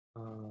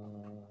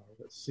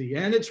Let's see,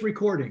 and it's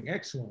recording.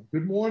 Excellent.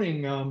 Good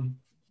morning.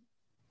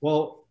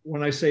 Well,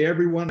 when I say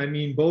everyone, I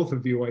mean both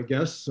of you, I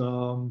guess.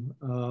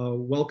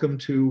 Welcome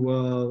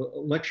to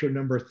lecture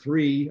number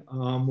 3.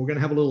 We're going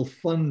to have a little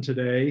fun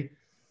today.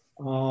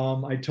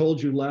 I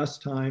told you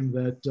last time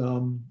that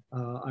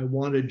I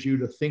wanted you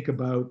to think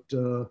about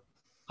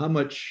how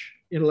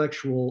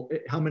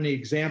many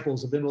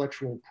examples of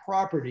intellectual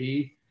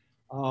property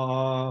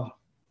are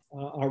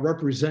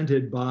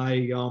represented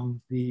by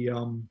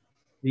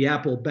the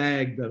Apple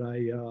bag that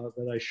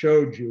I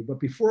showed you. But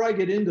before I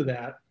get into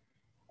that,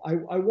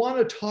 I want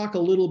to talk a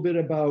little bit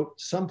about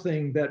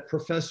something that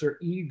Professor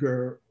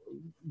Eager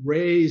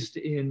raised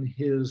in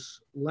his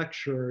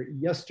lecture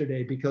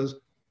yesterday, because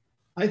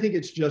I think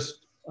it's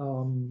just,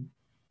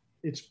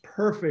 it's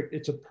perfect.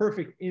 It's a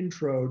perfect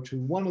intro to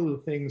one of the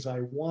things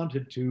I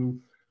wanted to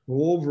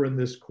go over in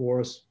this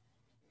course.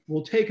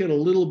 We'll take it a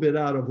little bit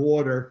out of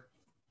order,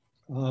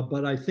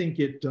 but I think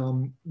it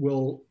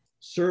will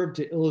serve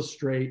to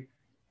illustrate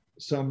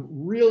some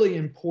really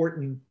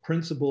important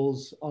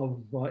principles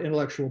of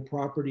intellectual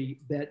property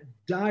that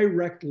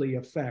directly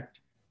affect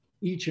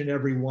each and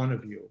every one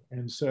of you.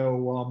 And so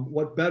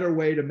what better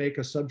way to make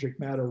a subject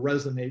matter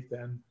resonate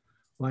than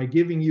by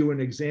giving you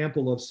an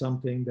example of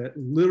something that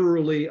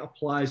literally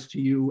applies to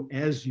you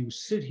as you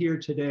sit here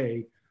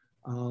today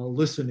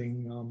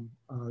listening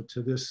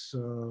to this,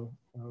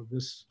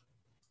 this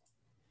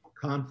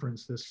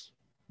conference, this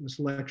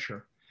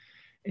lecture.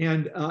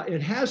 And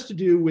it has to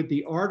do with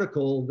the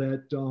article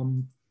that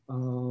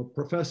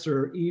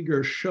Professor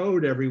Eager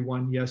showed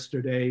everyone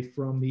yesterday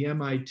from the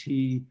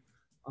MIT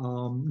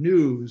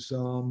News.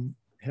 Do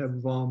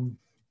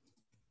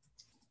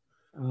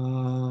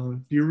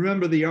you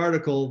remember the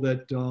article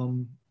that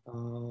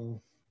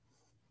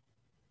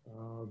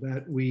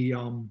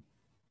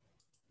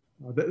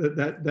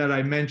that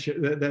I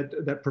mentioned,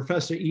 that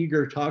Professor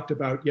Eager talked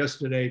about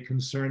yesterday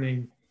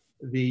concerning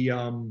the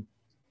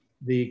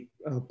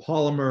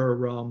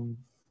polymer,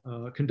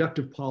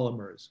 conductive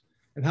polymers,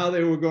 and how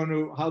they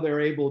were how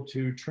they're able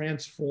to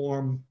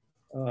transform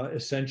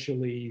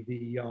essentially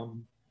the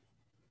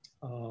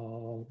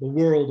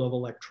world of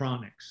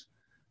electronics.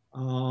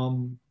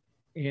 If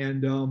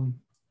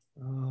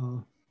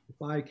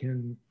I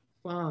can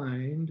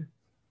find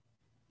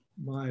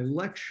my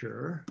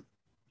lecture.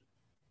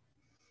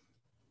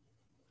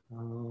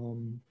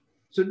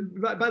 So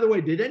by the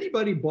way, did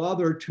anybody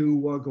bother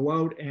to go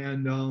out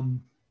and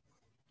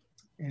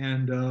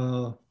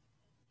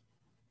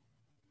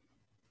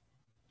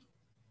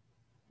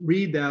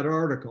read that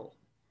article?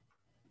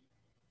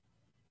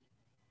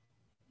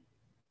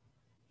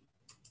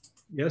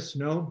 Yes,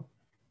 no?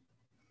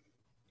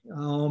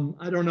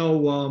 I don't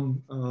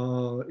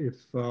know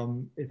if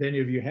any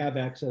of you have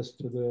access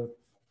to the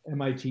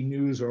MIT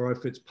News or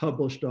if it's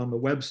published on the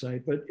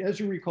website, but as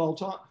you recall,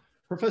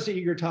 Professor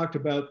Eager talked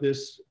about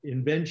this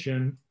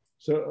invention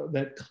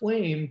that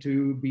claimed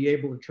to be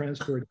able to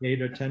transfer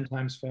data 10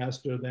 times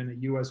faster than a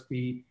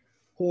USB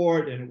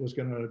port, and it was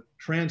going to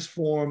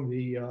transform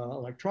the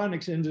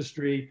electronics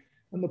industry.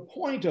 And the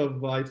point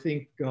of, I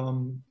think,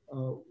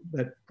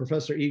 that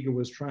Professor Eager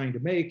was trying to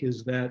make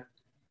is that,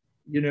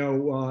 you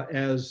know,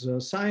 as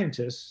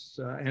scientists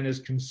and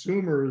as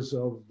consumers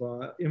of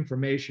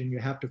information, you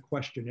have to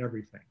question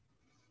everything.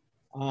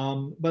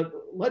 But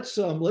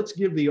let's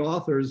give the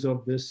authors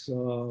of this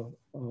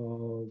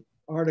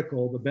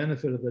article the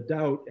benefit of the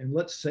doubt, and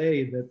let's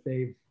say that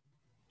they've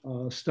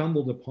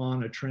stumbled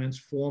upon a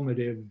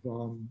transformative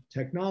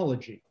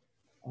technology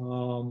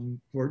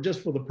for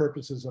the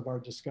purposes of our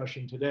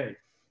discussion today.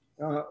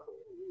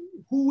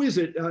 Who is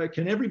it?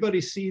 Can everybody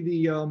see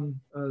the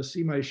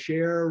see my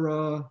share,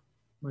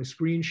 my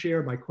screen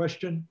share, my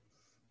question?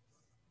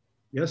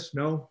 Yes,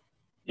 no?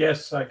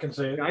 Yes, I can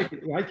see it. I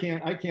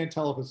can't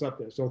tell if it's up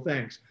there, so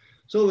thanks.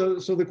 So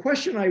the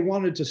question I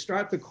wanted to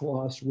start the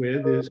class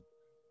with is,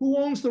 who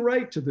owns the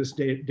right to this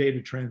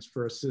data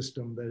transfer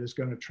system that is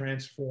going to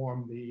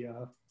transform the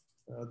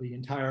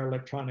entire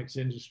electronics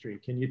industry?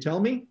 Can you tell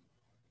me?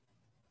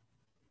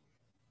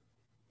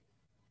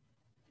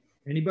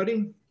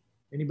 Anybody?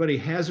 Anybody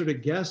hazard a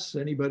guess?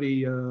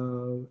 Anybody?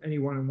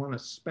 Anyone want to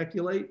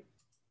speculate?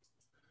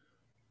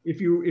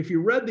 If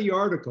you read the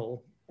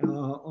article,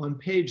 on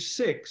page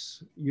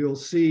 6, you'll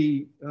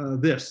see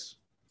this.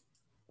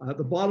 At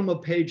the bottom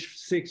of page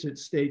 6, it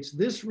states,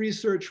 this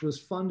research was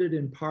funded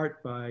in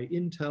part by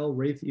Intel,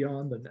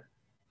 Raytheon, the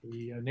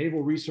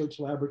Naval Research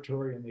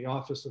Laboratory, and the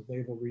Office of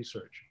Naval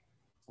Research.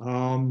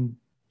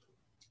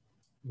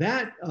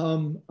 That,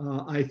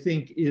 I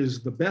think,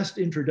 is the best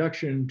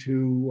introduction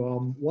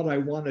to what I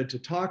wanted to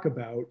talk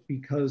about,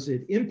 because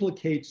it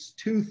implicates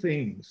two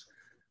things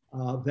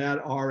that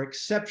are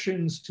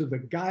exceptions to the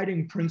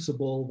guiding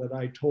principle that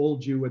I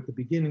told you at the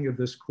beginning of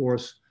this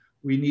course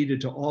we needed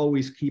to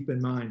always keep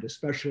in mind,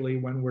 especially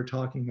when we're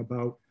talking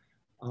about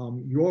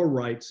your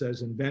rights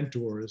as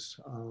inventors.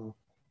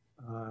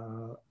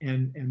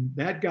 And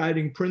that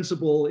guiding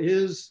principle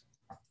is,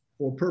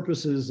 for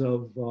purposes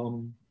of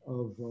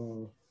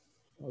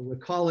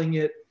recalling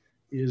it,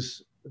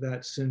 is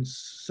that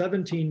since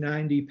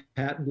 1790,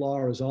 patent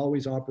law has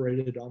always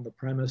operated on the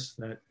premise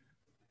that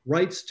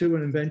rights to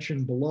an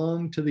invention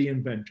belong to the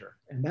inventor.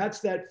 And that's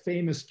that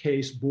famous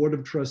case, Board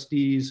of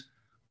Trustees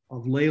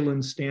of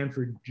Leyland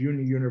Stanford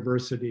Junior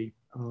University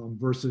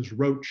versus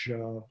Roche,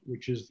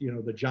 which is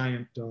the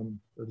giant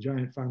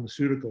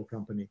pharmaceutical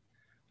company,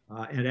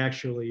 and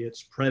actually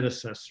its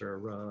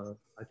predecessor.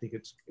 I think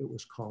it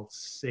was called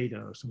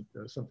SADA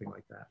or something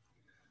like that.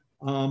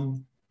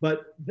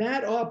 But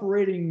that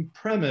operating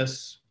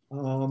premise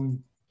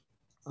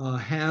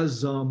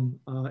has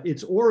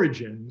its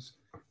origins,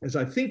 as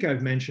I think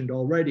I've mentioned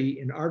already,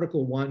 in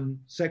Article 1,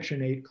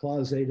 Section 8,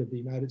 Clause 8 of the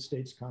United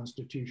States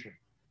Constitution.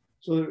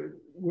 So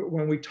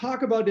when we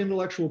talk about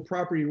intellectual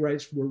property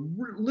rights,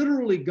 we're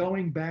literally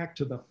going back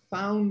to the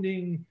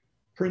founding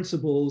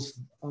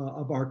principles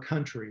of our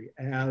country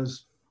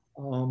as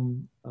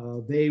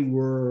they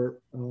were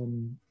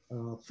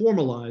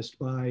formalized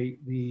by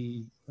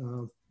the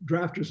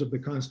drafters of the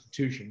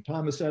Constitution,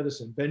 Thomas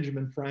Edison,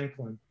 Benjamin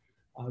Franklin,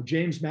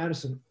 James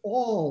Madison,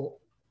 all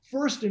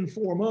first and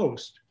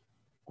foremost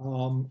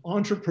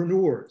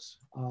entrepreneurs,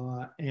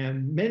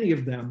 and many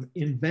of them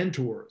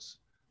inventors.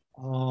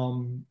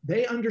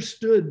 They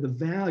understood the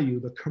value,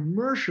 the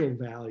commercial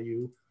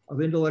value of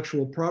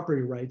intellectual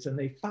property rights, and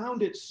they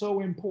found it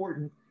so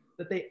important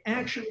that they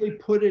actually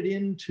put it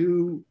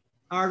into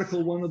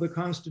Article 1 of the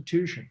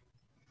Constitution.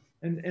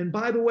 And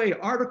by the way,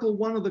 Article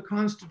 1 of the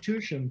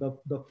Constitution,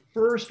 the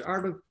first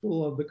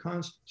article of the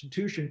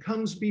Constitution,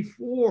 comes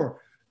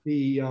before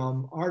the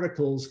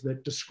articles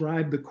that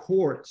describe the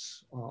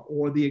courts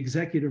or the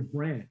executive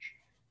branch.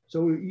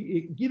 So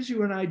it gives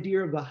you an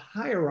idea of the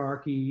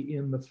hierarchy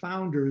in the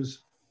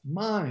founders'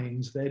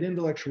 minds that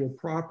intellectual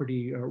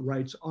property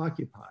rights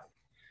occupied.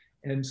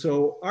 And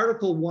so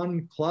Article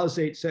 1, Clause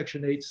 8,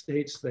 Section 8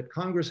 states that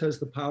Congress has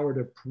the power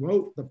to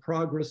promote the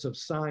progress of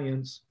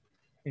science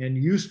and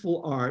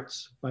useful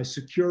arts by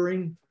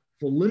securing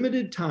for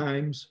limited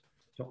times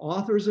to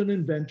authors and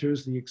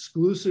inventors the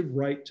exclusive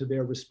right to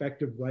their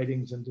respective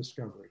writings and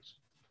discoveries.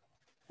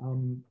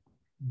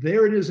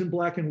 There it is in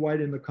black and white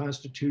in the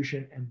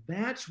Constitution, and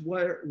that's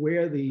where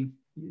the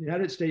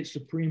United States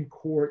Supreme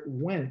Court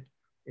went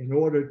in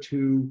order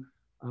to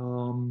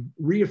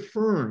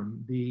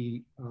reaffirm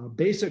the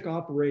basic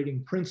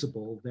operating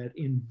principle that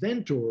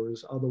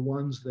inventors are the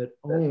ones that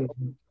own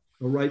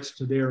the rights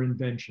to their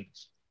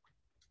inventions.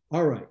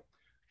 All right.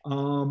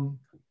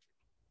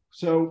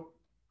 So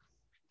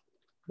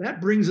that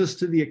brings us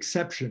to the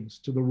exceptions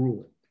to the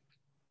rule.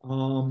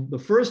 The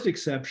first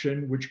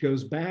exception, which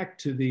goes back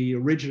to the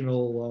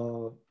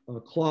original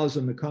clause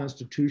in the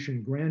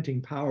Constitution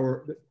granting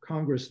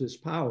Congress this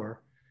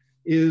power,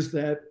 is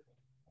that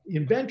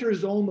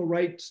inventors own the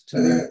rights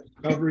to their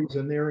discoveries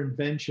and their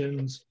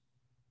inventions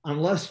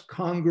unless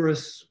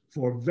Congress,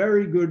 for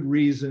very good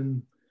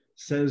reason,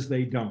 says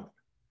they don't.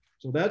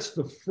 So that's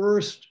the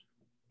first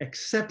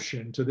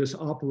exception to this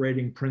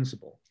operating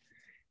principle.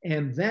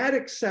 And that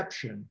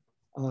exception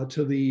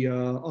to the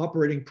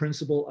operating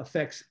principle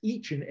affects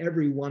each and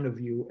every one of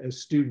you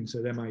as students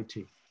at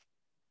MIT.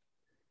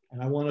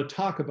 And I want to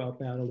talk about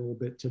that a little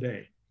bit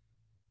today.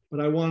 But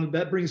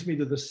that brings me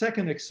to the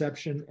second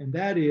exception, and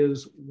that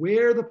is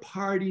where the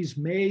parties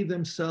may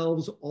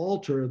themselves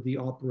alter the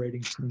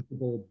operating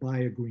principle by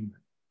agreement.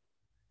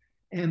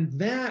 And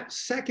that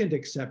second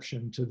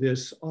exception to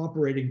this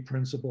operating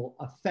principle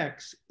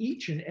affects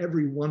each and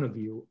every one of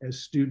you as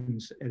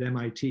students at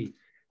MIT.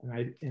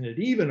 And it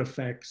even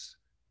affects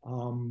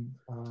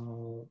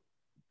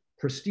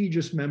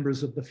prestigious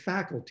members of the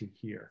faculty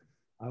here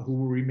who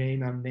will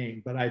remain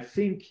unnamed. But I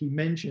think he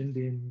mentioned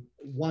in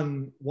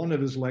one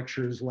of his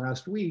lectures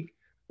last week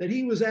that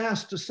he was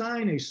asked to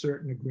sign a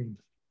certain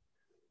agreement.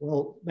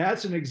 Well,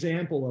 that's an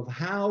example of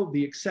how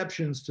the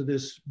exceptions to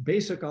this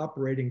basic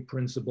operating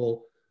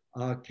principle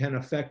can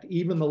affect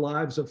even the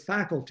lives of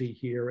faculty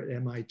here at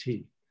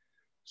MIT.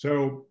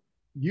 So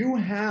you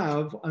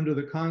have, under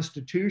the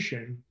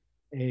Constitution,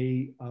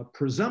 a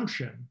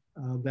presumption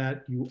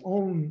that you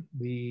own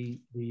the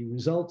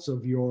results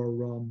of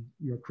your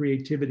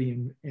creativity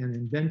and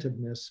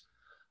inventiveness,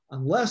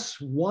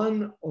 unless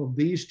one of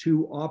these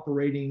two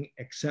operating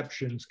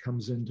exceptions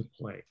comes into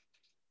play.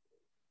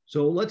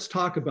 So let's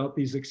talk about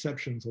these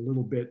exceptions a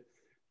little bit,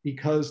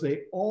 because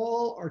they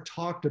all are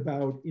talked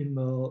about in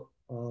the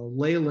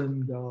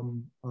Leyland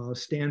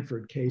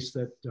Stanford case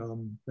that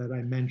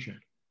I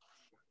mentioned,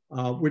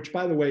 which,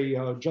 by the way,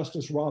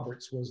 Justice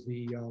Roberts was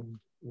the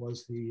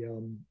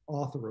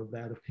author of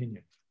that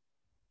opinion.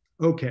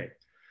 Okay,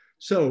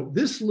 so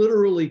this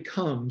literally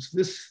comes,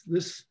 this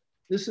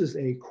is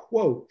a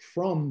quote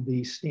from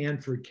the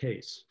Stanford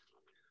case.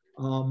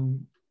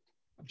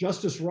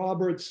 Justice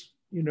Roberts,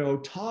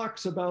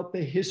 talks about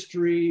the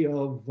history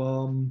of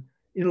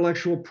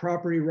intellectual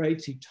property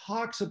rights. He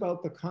talks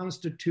about the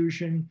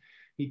Constitution.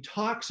 He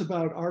talks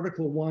about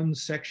Article 1,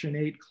 Section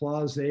 8,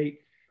 Clause 8.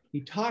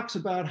 He talks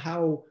about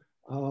how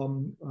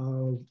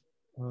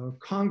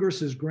Congress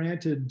has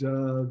granted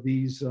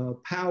these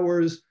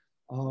powers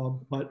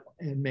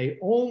and may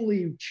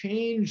only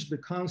change the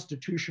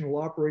constitutional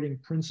operating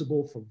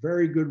principle for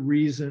very good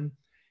reason,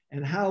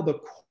 and how the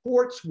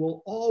courts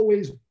will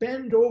always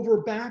bend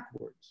over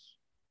backwards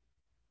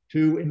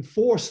to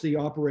enforce the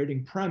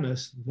operating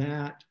premise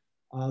that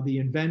the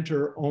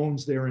inventor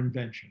owns their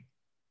invention.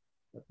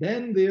 But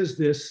then there's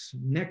this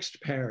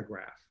next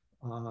paragraph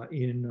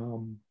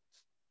in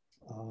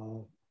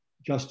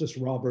Justice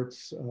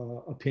Roberts'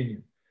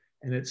 opinion,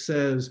 and it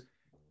says,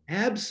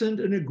 absent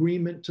an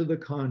agreement to the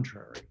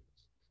contrary,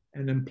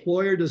 an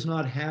employer does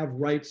not have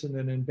rights in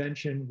an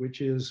invention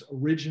which is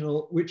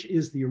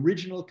the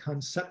original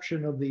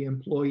conception of the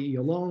employee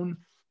alone.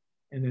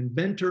 An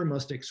inventor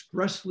must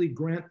expressly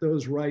grant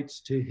those rights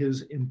to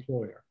his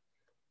employer.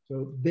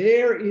 So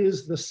there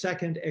is the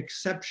second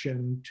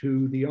exception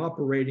to the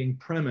operating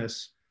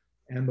premise,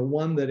 and the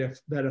one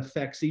that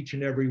affects each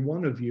and every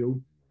one of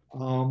you,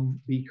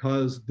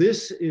 because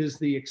this is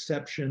the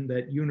exception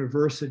that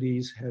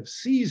universities have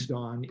seized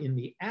on in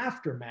the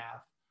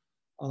aftermath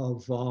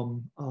of the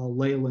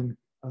Leyland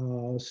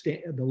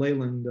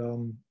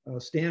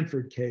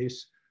Stanford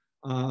case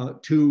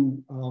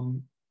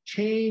to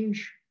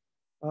change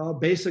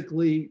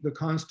basically the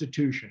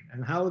Constitution.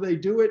 And how they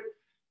do it?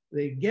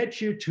 They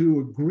get you to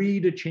agree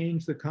to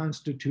change the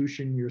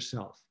Constitution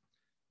yourself.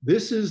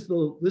 This is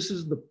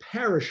the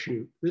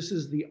parachute. This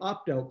is the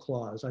opt-out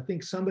clause. I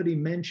think somebody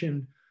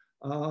mentioned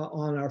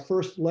on our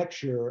first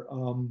lecture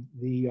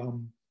the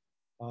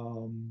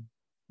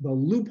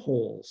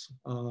loopholes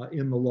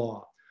in the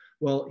law.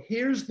 Well,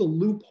 here's the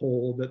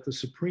loophole that the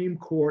Supreme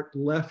Court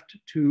left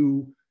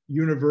to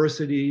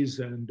universities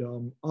and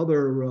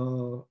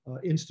other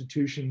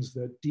institutions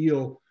that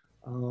deal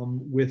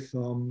with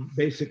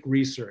basic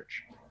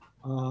research.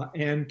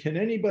 And can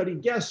anybody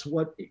guess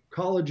what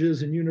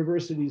colleges and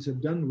universities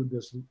have done with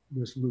this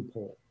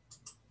loophole?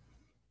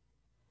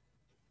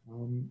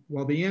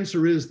 Well, the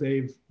answer is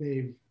they've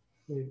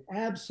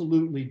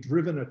absolutely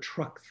driven a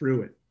truck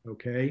through it,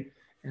 okay?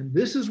 And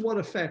this is what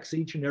affects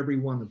each and every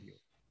one of you.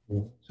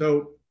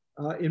 So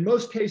in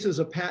most cases,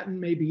 a patent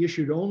may be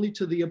issued only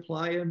to the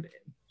applying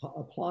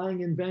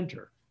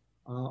inventor,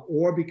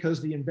 or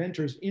because the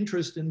inventor's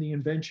interest in the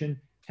invention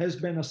has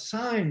been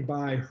assigned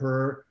by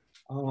her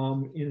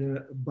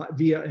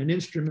via an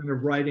instrument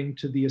of writing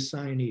to the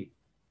assignee.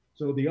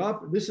 So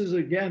this is,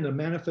 again, a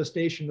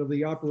manifestation of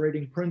the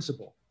operating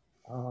principle.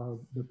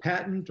 The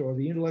patent or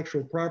the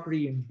intellectual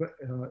property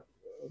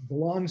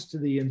belongs to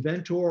the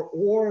inventor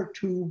or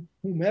to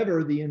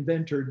whomever the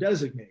inventor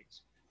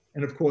designates.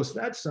 And of course,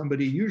 that's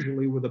somebody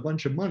usually with a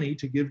bunch of money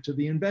to give to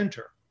the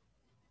inventor.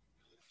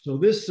 So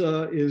this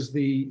is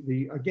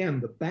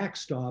again, the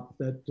backstop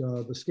that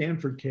the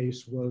Stanford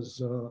case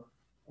was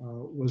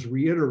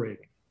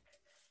reiterating.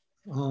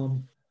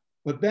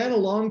 But then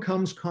along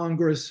comes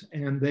Congress,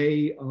 and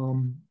they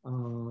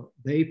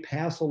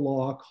pass a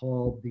law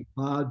called the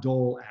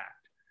Bayh-Dole Act.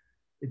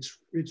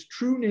 Its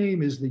true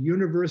name is the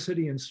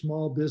University and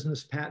Small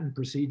Business Patent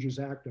Procedures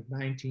Act of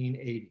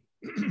 1980.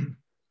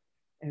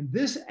 And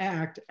this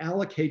act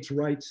allocates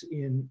rights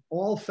in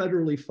all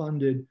federally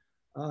funded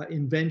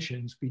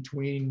inventions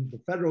between the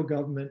federal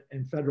government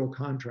and federal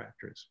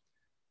contractors.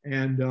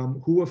 And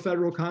who are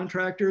federal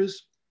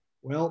contractors?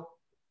 Well,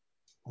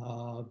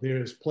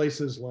 there's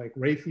places like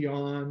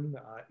Raytheon,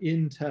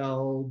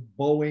 Intel,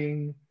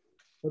 Boeing,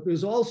 but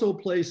there's also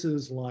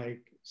places like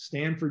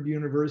Stanford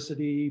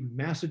University,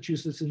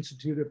 Massachusetts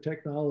Institute of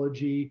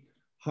Technology,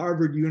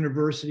 Harvard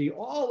University,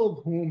 all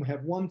of whom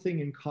have one thing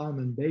in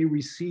common. They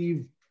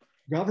receive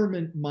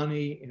government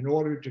money in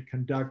order to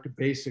conduct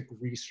basic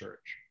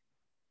research.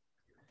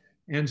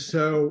 And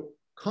so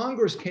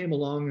Congress came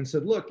along and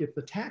said, look, if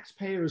the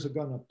taxpayers are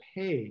going to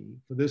pay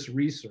for this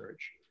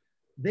research,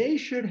 they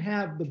should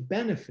have the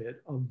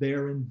benefit of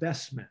their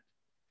investment.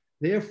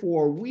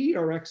 Therefore, we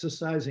are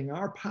exercising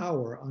our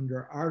power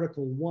under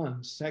Article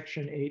 1,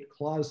 Section 8,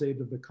 Clause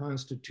 8 of the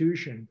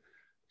Constitution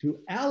to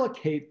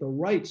allocate the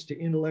rights to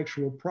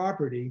intellectual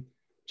property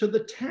to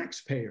the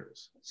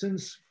taxpayers,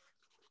 since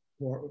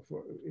for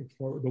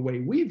the way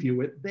we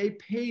view it, they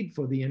paid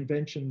for the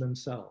invention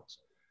themselves.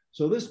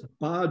 So this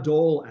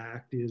Bayh-Dole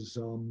Act is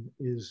the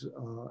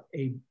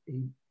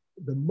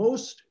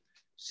most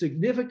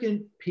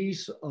significant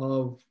piece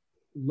of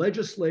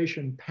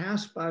legislation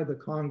passed by the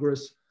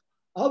Congress,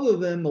 other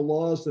than the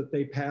laws that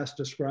they passed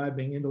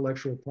describing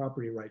intellectual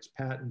property rights,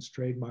 patents,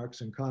 trademarks,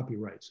 and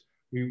copyrights.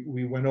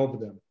 We went over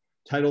them.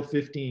 Title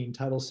 15,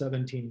 Title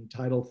 17,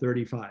 Title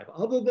 35.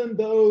 Other than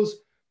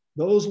those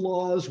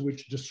laws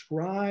which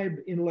describe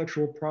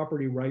intellectual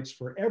property rights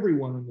for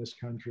everyone in this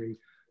country,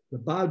 the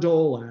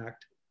Bayh-Dole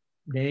Act,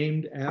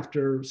 named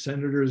after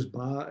Senators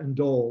Bayh and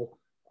Dole,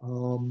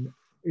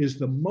 is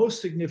the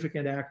most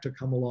significant act to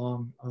come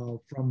along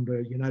from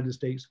the United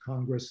States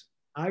Congress,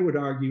 I would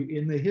argue,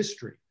 in the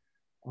history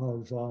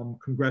of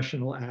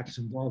congressional acts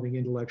involving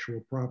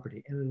intellectual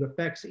property. And it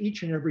affects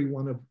each and every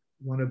one of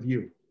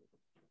you.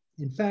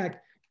 In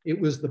fact, it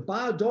was the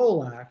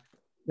Bayh-Dole Act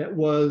that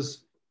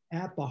was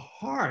at the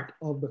heart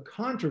of the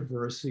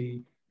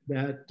controversy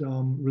that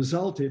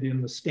resulted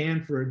in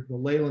the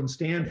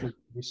Leyland-Stanford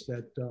case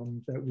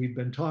that we've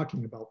been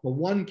talking about. The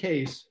one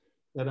case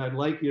that I'd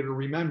like you to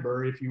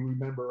remember, if you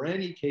remember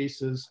any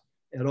cases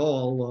at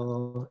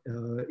all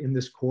in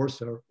this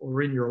course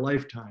or in your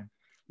lifetime,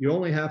 you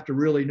only have to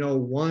really know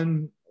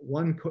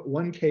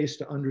one case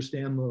to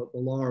understand the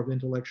law of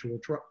intellectual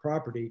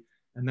property,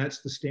 and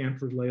that's the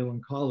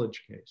Stanford-Leyland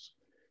College case.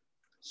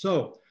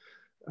 So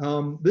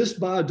this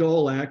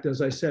Bayh-Dole Act,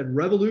 as I said,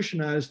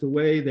 revolutionized the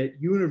way that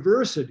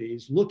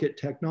universities look at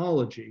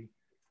technology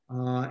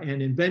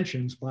and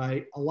inventions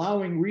by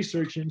allowing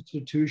research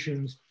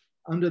institutions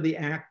under the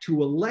Act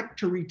to elect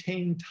to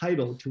retain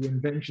title to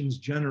inventions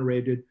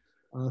generated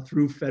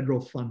through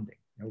federal funding,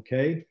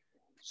 okay?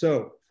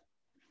 So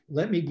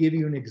let me give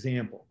you an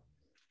example.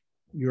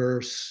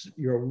 You're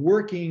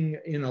working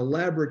in a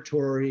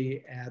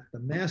laboratory at the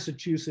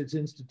Massachusetts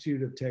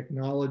Institute of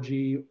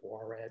Technology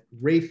or at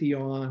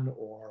Raytheon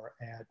or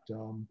at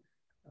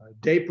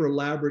DAPR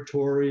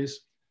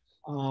Laboratories,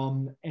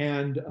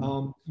 and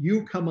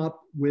you come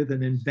up with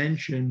an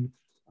invention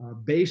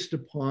based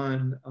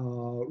upon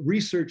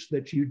research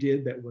that you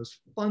did that was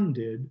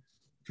funded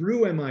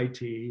through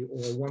MIT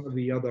or one of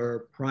the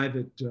other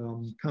private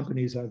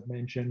companies I've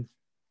mentioned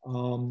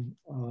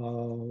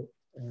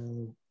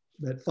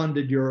that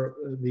funded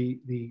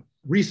the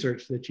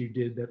research that you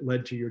did that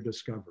led to your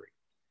discovery.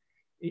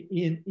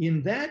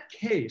 In that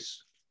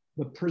case,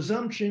 the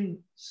presumption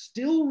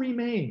still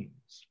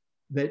remains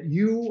that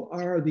you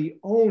are the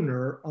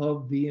owner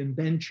of the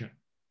invention.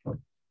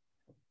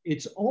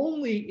 It's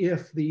only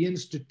if the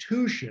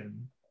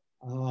institution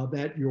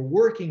that you're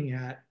working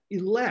at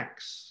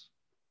elects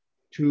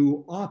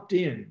to opt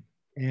in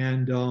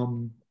and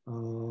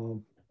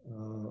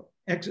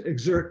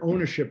exert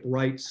ownership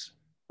rights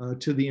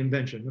to the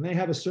invention. And they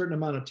have a certain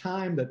amount of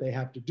time that they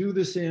have to do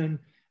this in,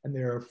 and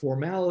there are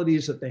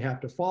formalities that they have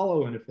to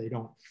follow. And if they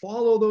don't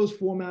follow those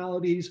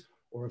formalities,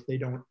 or if they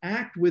don't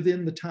act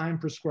within the time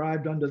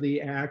prescribed under the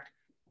Act,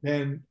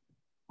 then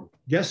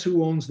guess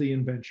who owns the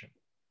invention?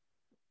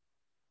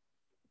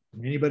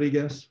 Can anybody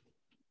guess?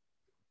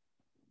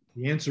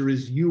 The answer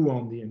is you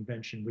own the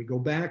invention. We go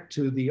back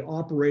to the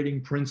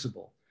operating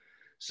principle.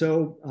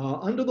 So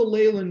under the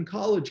Leyland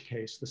College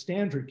case, the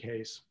Stanford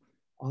case,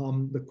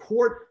 the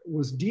court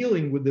was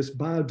dealing with this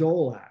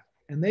Bayh-Dole Act,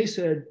 and they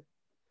said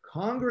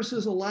Congress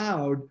is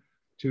allowed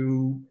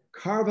to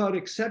carve out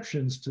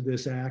exceptions to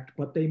this act,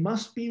 but they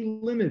must be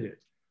limited,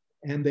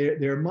 and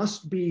there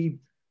must be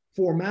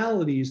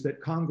formalities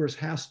that Congress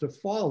has to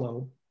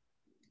follow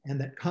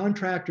and that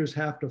contractors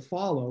have to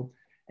follow,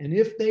 and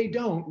if they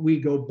don't,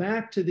 we go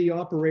back to the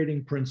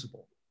operating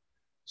principle.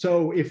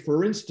 So if,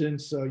 for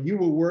instance, you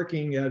were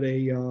working at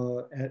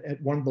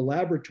one of the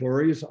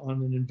laboratories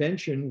on an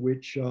invention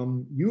which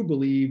you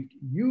believed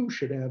you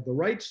should have the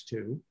rights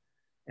to,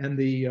 and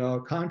the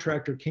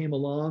contractor came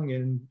along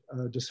and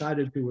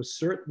decided to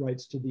assert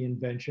rights to the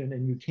invention,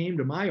 and you came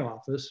to my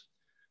office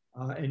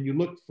and you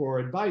looked for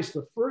advice,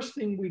 the first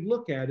thing we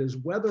look at is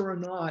whether or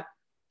not,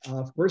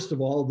 first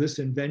of all, this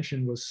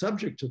invention was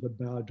subject to the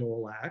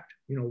Bayh-Dole Act.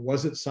 You know,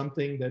 was it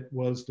something that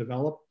was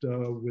developed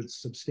with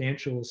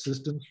substantial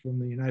assistance from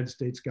the United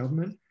States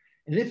government?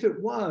 And if it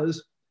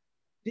was,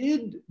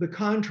 did the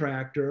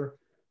contractor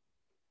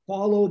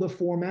follow the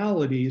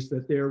formalities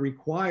that they're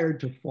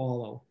required to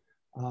follow?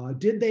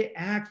 Did they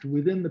act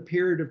within the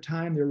period of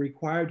time they're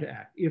required to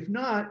act? If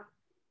not,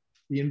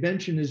 the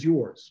invention is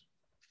yours.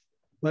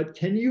 But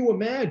can you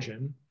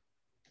imagine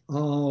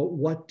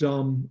what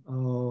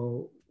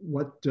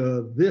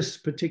this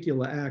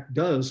particular act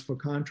does for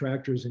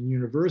contractors and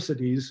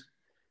universities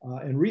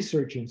and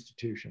research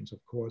institutions,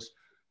 of course?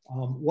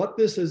 What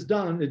this has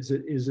done is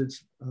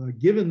it's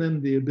given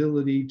them the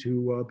ability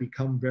to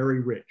become very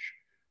rich,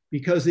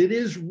 because it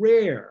is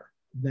rare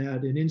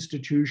that an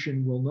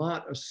institution will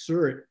not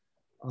assert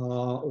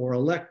or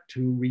elect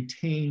to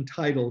retain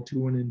title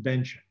to an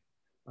invention.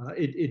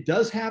 It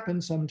does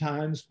happen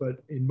sometimes,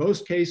 but in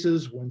most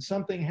cases, when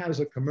something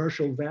has a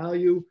commercial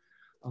value,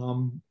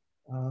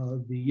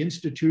 the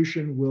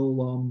institution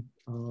will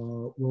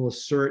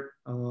assert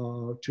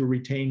to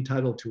retain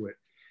title to it.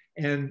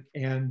 And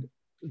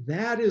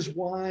that is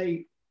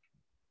why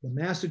the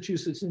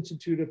Massachusetts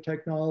Institute of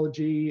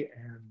Technology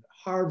and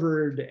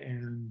Harvard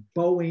and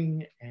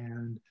Boeing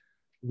and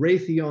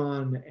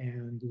Raytheon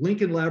and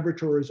Lincoln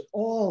Laboratories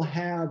all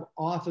have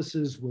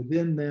offices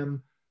within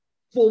them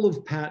full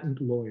of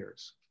patent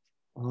lawyers.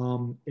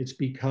 It's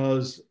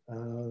because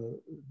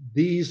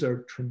these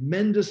are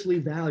tremendously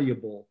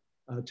valuable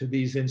to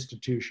these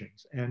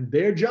institutions, and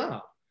their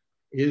job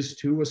is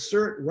to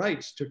assert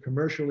rights to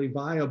commercially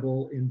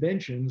viable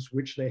inventions,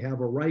 which they have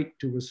a right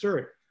to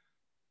assert.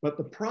 But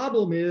the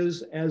problem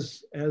is,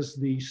 as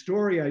the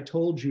story I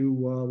told you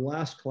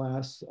last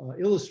class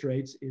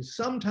illustrates, is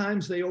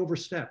sometimes they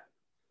overstep.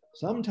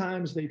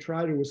 Sometimes they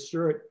try to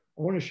assert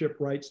ownership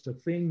rights to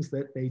things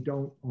that they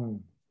don't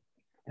own.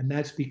 And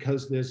that's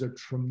because there's a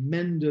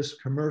tremendous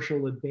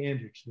commercial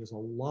advantage. There's a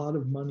lot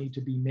of money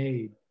to be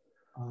made,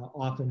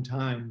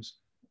 oftentimes,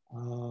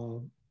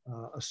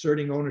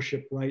 asserting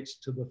ownership rights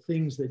to the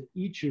things that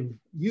each of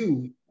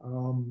you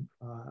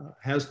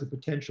has the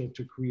potential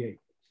to create.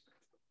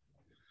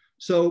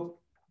 So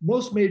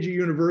most major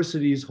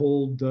universities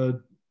hold,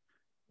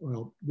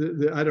 well,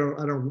 I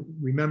don't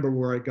remember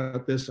where I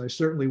got this. I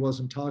certainly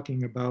wasn't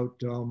talking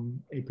about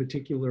a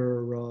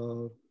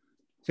particular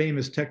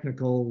famous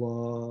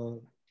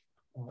technical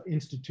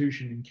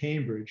institution in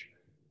Cambridge.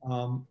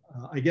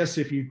 I guess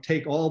if you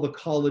take all the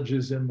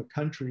colleges in the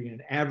country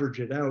and average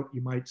it out,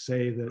 you might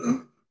say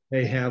that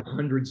they have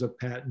hundreds of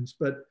patents,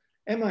 but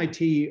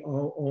MIT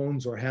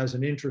owns or has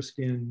an interest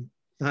in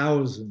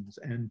thousands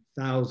and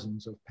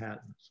thousands of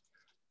patents.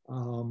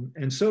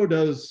 And so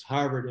does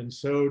Harvard, and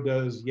so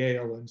does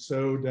Yale, and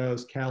so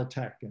does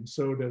Caltech, and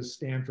so does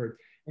Stanford,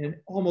 and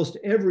almost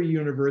every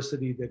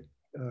university that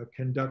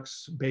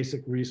conducts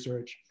basic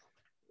research.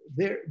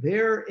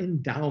 Their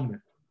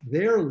endowment,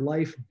 their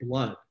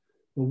lifeblood,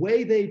 the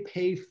way they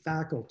pay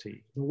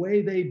faculty, the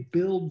way they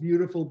build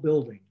beautiful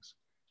buildings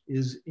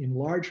is in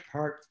large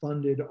part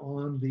funded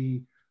on the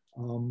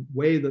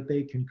way that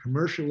they can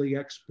commercially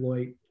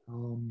exploit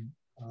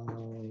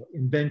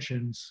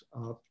inventions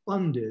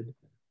funded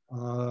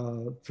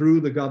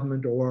through the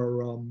government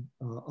or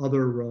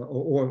other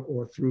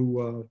or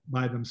through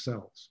by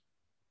themselves.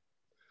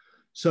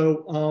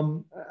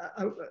 So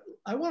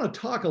I want to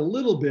talk a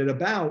little bit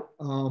about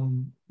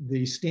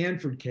the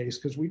Stanford case,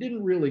 because we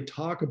didn't really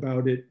talk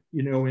about it,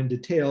 in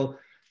detail.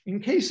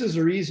 And cases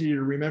are easy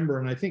to remember,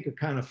 and I think are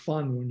kind of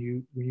fun when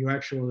you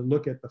actually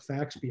look at the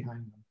facts behind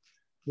them.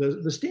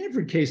 The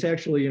Stanford case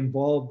actually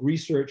involved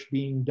research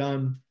being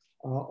done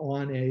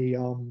on a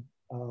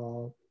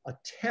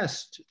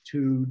test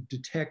to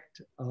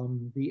detect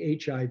the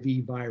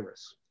HIV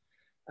virus.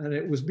 And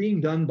it was being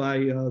done by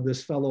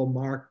this fellow,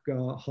 Mark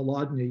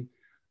Holodny,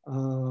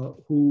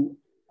 who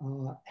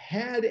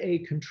had a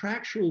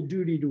contractual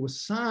duty to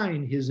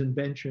assign his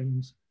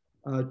inventions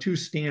to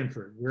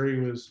Stanford, where he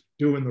was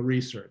doing the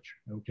research,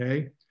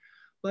 okay?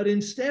 But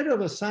instead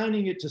of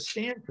assigning it to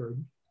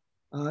Stanford,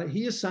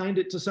 he assigned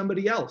it to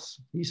somebody else.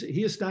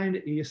 He assigned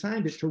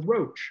it to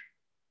Roche.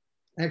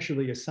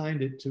 Actually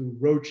assigned it to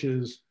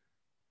Roche's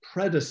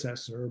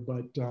predecessor,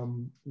 but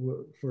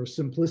for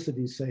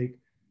simplicity's sake,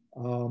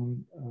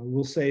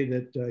 we'll say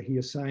that he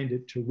assigned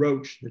it to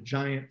Roche, the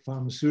giant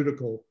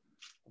pharmaceutical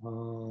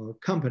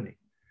company.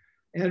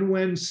 And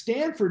when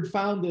Stanford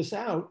found this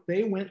out,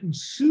 they went and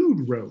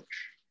sued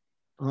Roche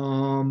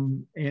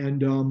and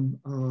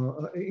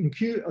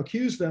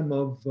accused them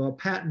of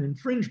patent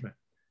infringement.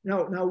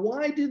 Now,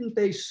 why didn't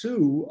they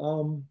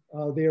sue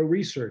their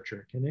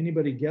researcher? Can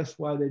anybody guess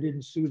why they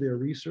didn't sue their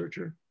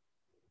researcher?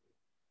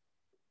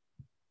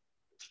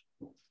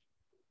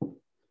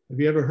 Have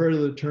you ever heard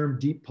of the term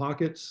deep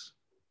pockets?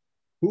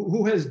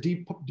 Who has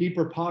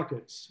deeper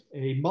pockets?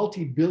 A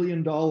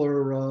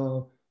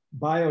multi-billion-dollar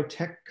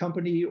biotech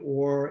company,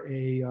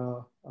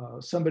 or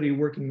somebody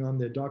working on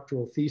their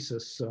doctoral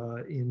thesis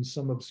in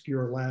some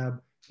obscure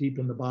lab deep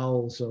in the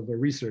bowels of a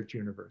research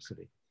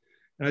university?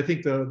 And I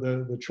think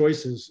the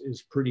choice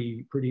is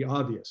pretty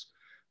obvious.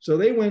 So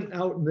they went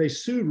out and they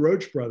sued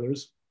Roche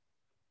Brothers,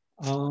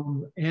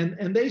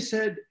 and they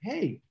said,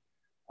 hey,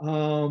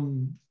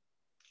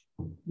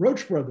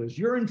 Roche Brothers,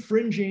 you're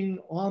infringing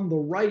on the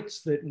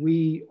rights that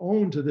we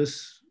own to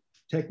this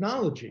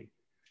technology,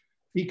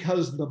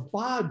 because the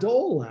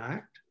Bayh-Dole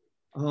Act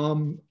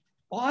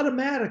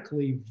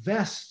automatically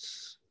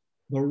vests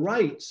the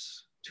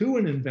rights to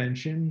an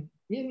invention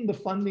in the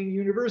funding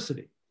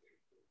university.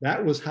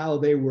 That was how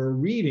they were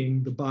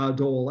reading the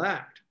Bayh-Dole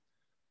Act.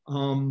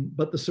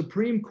 But the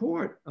Supreme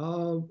Court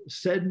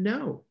said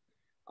no.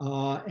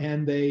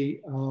 And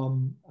they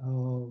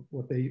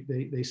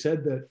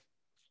said that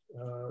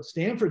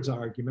Stanford's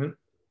argument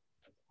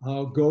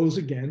goes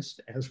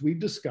against, as we've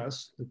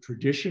discussed, the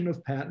tradition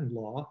of patent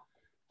law,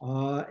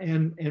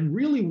 and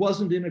really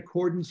wasn't in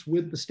accordance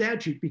with the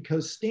statute,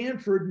 because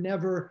Stanford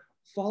never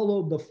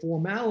followed the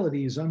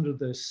formalities under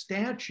the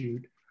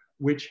statute,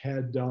 which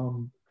had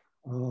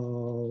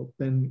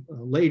been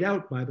laid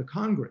out by the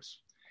Congress.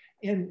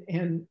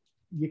 And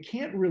you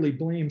can't really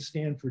blame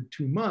Stanford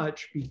too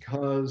much,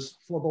 because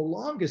for the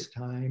longest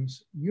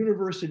times,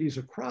 universities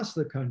across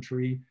the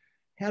country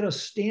had a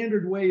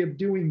standard way of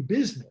doing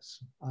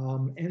business.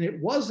 And it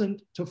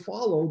wasn't to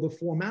follow the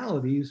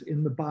formalities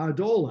in the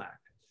Bayh-Dole Act.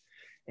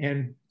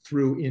 And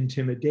through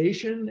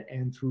intimidation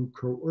and through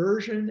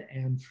coercion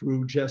and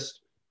through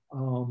just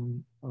a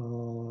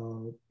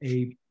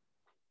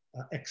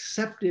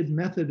accepted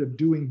method of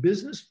doing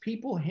business,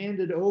 people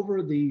handed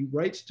over the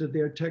rights to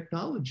their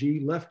technology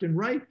left and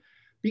right,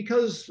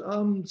 because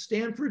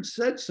Stanford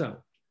said so.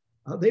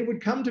 They would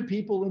come to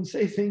people and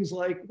say things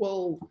like,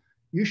 well,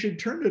 you should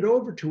turn it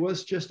over to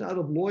us just out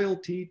of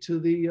loyalty to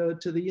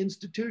the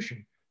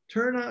institution.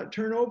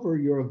 Turn over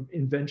your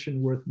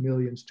invention worth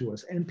millions to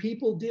us. And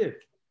people did.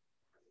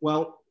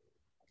 Well,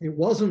 it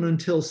wasn't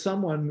until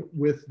someone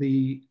with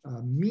the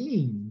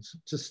means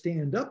to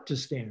stand up to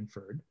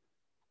Stanford,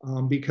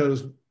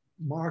 because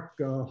Mark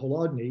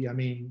Holodny, I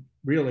mean,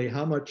 really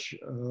how much,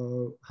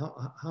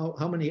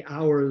 how many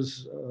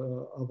hours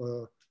of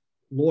a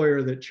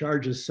lawyer that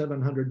charges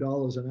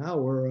 $700 an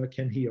hour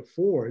can he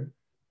afford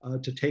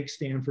to take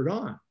Stanford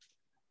on.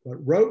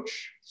 But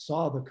Roche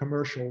saw the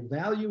commercial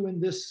value in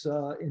this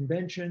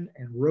invention,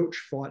 and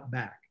Roche fought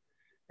back.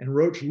 And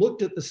Roche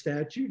looked at the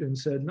statute and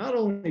said, not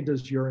only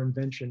does your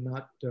invention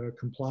not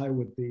comply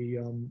with the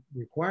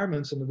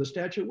requirements under the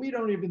statute, we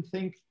don't even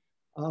think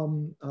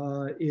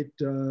it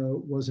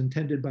was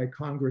intended by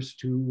Congress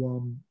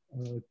to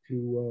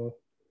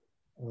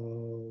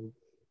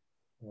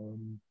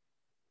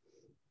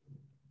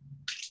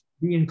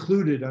be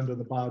included under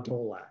the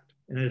Bayh-Dole Act.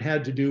 And it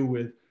had to do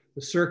with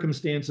the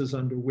circumstances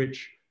under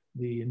which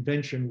the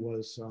invention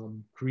was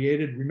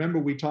created. Remember,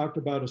 we talked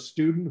about a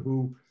student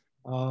who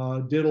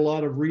did a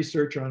lot of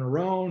research on her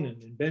own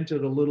and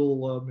invented a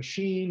little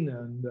machine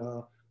and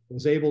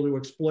was able to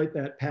exploit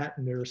that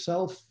patent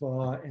herself.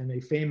 And a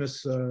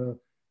famous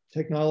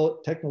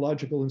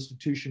technological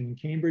institution in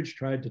Cambridge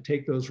tried to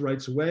take those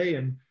rights away.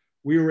 And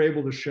we were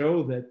able to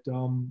show that,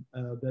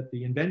 that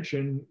the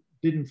invention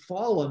didn't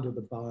fall under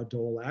the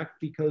Bayh-Dole Act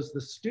because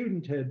the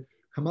student had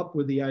come up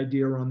with the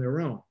idea on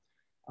their own.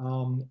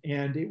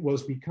 And it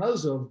was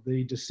because of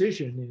the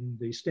decision in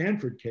the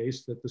Stanford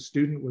case that the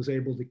student was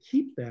able to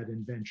keep that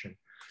invention.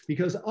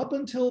 Because up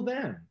until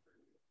then,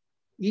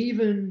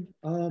 even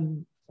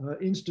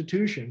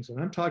institutions, and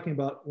I'm talking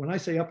about, when I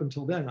say up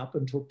until then, up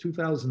until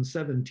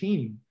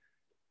 2017,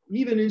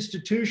 even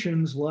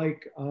institutions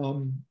like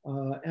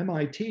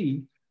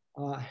MIT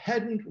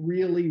hadn't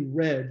really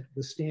read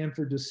the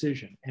Stanford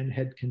decision and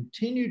had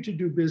continued to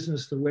do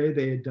business the way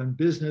they had done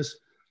business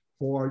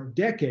for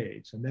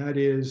decades. And that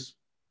is,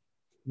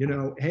 you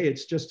know, hey,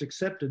 it's just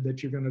accepted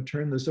that you're going to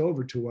turn this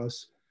over to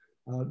us.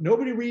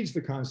 Nobody reads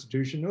the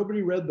Constitution.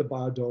 Nobody read the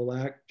Bayh-Dole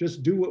Act.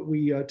 Just do what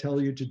we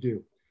tell you to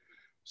do.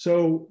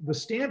 So the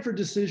Stanford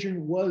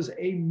decision was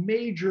a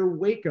major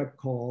wake-up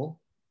call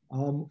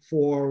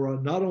for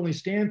not only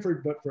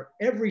Stanford, but for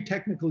every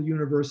technical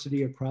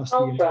university across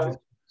the United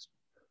States.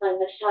 I'm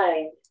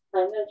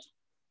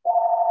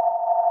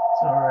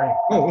Sorry.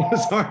 Oh,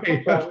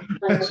 sorry.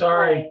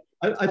 Sorry.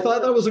 I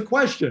thought that was a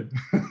question.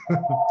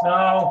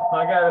 No,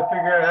 I got to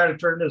figure out how to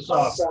turn this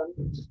off.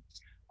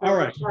 All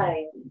right.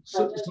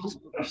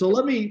 So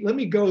let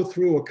me go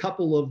through a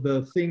couple of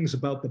the things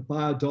about the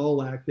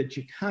Bayh-Dole Act that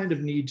you kind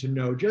of need to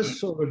know, just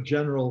sort of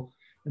general,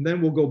 and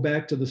then we'll go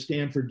back to the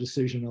Stanford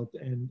decision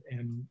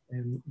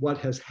and what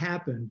has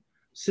happened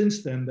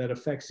since then that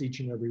affects each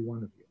and every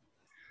one of you.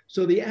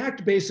 So the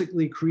Act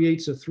basically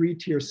creates a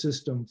three-tier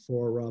system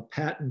for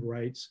patent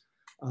rights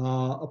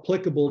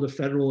applicable to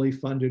federally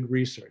funded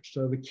research.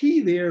 So the key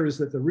there is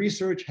that the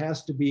research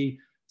has to be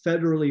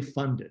federally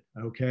funded,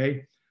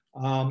 okay?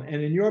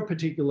 And in your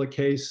particular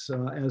case,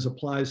 as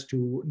applies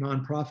to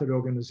nonprofit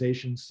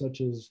organizations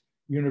such as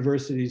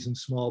universities and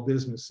small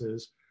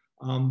businesses,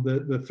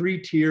 the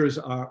three tiers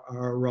are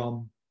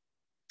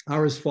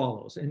as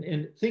follows.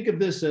 And think of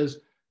this as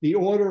the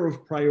order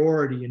of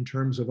priority in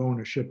terms of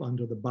ownership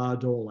under the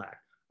Bayh-Dole Act,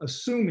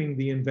 assuming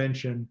the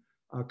invention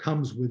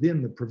comes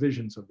within the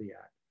provisions of the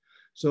Act.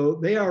 So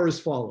they are as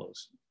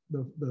follows.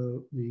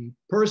 The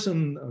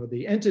person,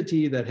 the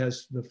entity that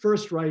has the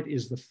first right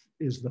is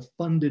the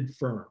funded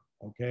firm,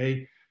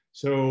 okay?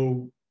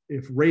 So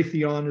if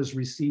Raytheon is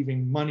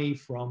receiving money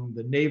from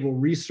the Naval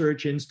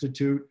Research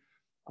Institute,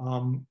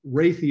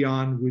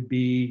 Raytheon would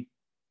be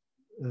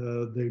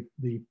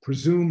the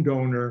presumed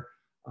owner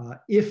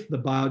if the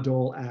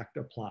Bayh-Dole Act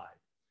applied.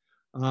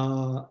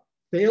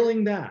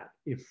 Failing that,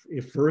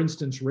 if for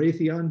instance,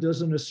 Raytheon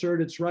doesn't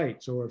assert its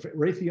rights, or if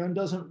Raytheon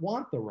doesn't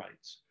want the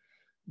rights,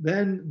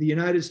 then the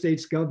United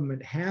States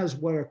government has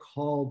what are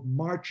called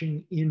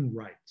marching in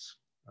rights,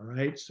 all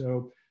right?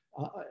 So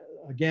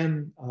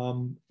again,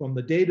 from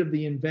the date of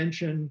the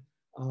invention,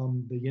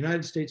 the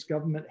United States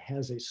government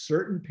has a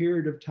certain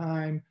period of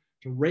time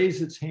to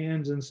raise its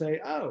hands and say,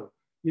 oh,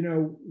 you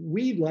know,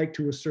 we'd like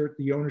to assert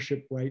the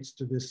ownership rights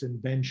to this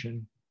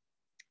invention.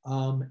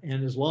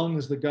 And as long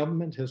as the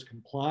government has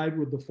complied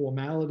with the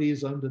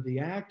formalities under the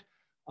Act,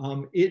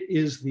 it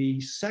is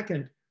the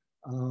second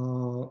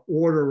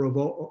order of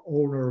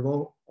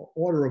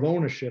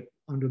ownership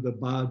under the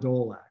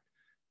Bayh-Dole Act.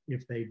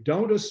 If they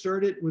don't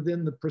assert it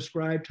within the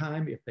prescribed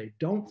time, if they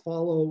don't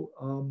follow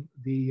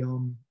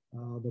the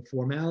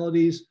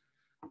formalities,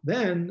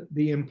 then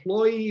the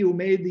employee who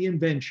made the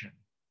invention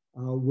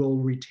will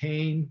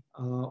retain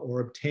or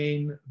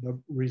obtain the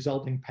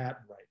resulting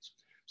patent rights.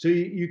 So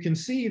you can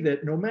see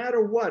that no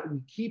matter what,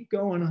 we keep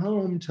going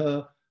home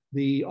to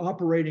the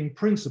operating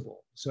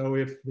principle. So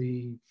if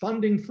the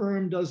funding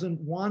firm doesn't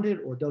want it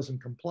or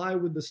doesn't comply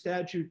with the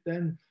statute,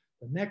 then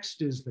the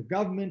next is the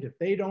government. If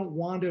they don't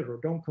want it or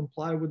don't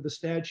comply with the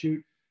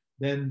statute,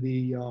 then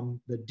the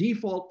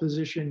default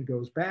position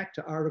goes back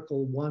to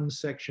Article 1,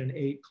 Section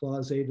 8,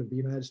 Clause 8 of the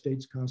United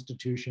States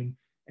Constitution,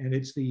 and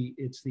it's the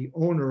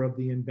owner of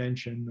the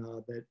invention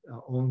that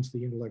owns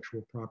the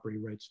intellectual property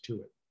rights to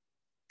it.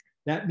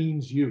 That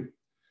means you.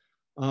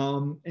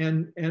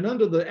 And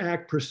under the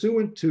Act,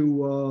 pursuant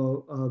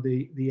to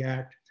the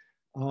Act,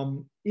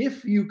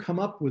 If you come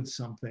up with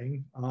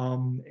something,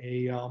 an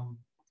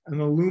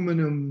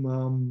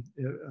aluminum,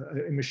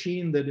 a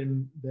machine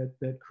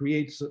that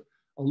creates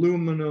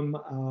aluminum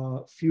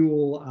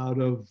fuel out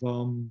of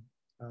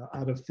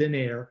thin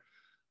air,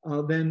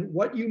 then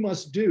what you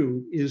must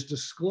do is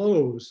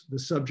disclose the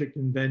subject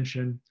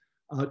invention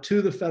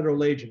to the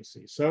federal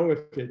agency. So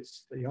if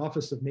it's the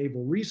Office of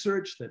Naval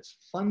Research that's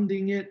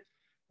funding it,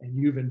 and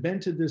you've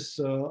invented this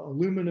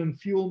aluminum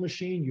fuel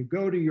machine, you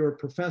go to your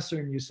professor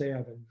and you say,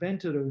 I've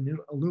invented an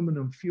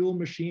aluminum fuel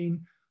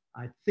machine.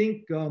 I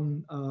think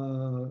it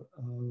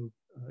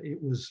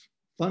was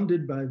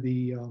funded by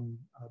the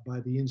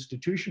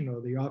institution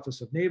or the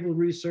Office of Naval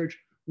Research.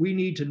 We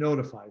need to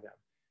notify them.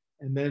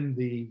 And then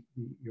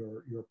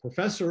your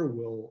professor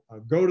will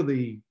go to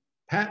the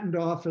patent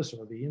office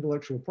or the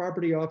intellectual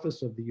property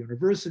office of the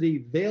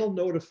university. They'll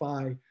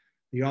notify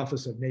the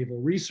Office of Naval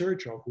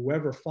Research or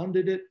whoever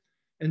funded it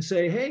and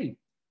say, hey,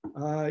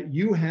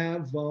 you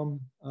have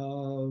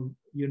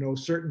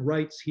certain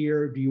rights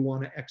here. Do you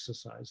want to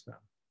exercise them?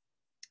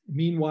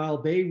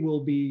 Meanwhile, they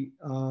will be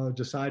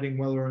deciding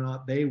whether or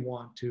not they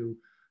want to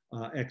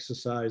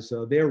exercise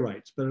their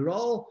rights. But it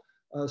all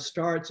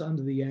starts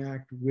under the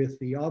Act with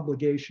the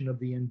obligation of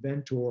the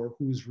inventor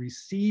who's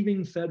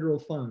receiving federal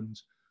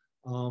funds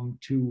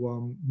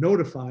to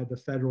notify the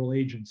federal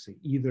agency,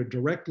 either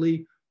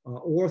directly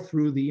or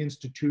through the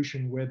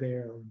institution where they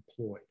are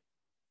employed.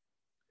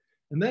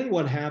 And then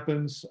what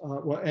happens,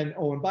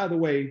 and by the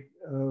way,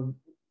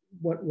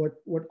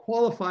 what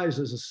qualifies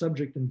as a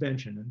subject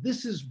invention, and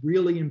this is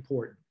really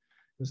important,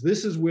 because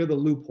this is where the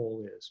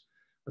loophole is.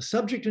 A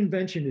subject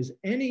invention is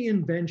any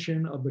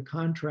invention of the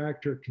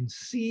contractor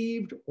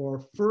conceived or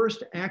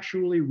first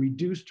actually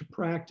reduced to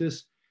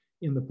practice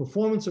in the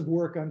performance of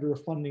work under a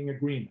funding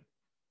agreement,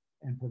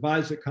 and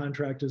provides that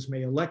contractors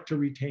may elect to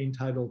retain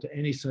title to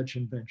any such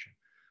invention.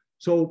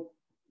 So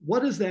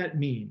what does that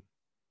mean?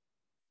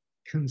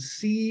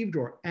 Conceived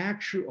or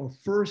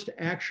first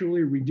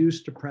actually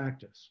reduced to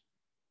practice.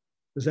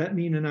 Does that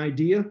mean an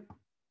idea?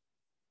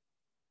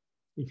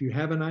 If you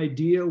have an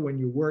idea when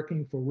you're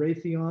working for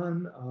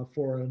Raytheon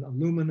for an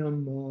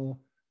aluminum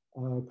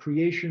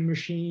creation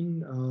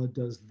machine,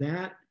 does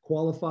that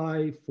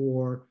qualify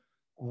for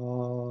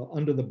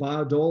under the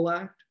Bayh-Dole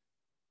Act?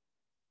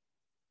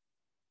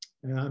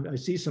 And I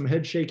see some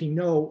head shaking.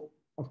 No,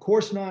 of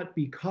course not,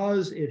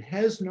 because it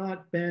has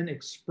not been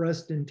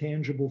expressed in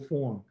tangible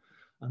form.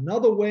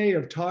 Another way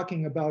of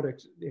talking about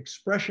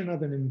expression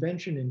of an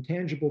invention in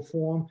tangible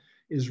form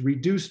is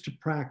reduced to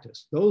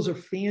practice. Those are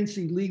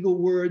fancy legal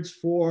words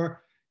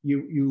for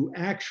you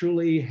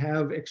actually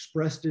have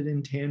expressed it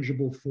in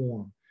tangible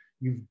form.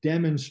 You've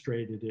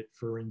demonstrated it,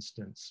 for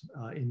instance,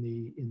 in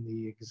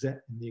the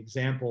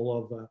example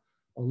of an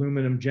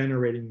aluminum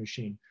generating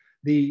machine.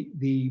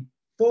 The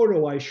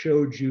photo I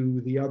showed you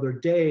the other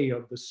day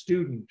of the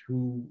student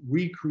who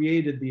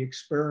recreated the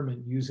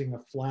experiment using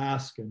a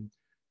flask and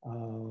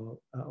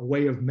a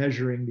way of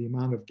measuring the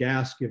amount of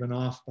gas given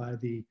off by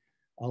the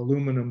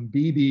aluminum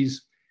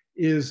BBs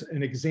is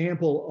an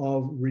example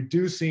of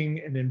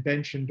reducing an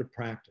invention to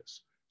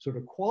practice. So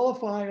to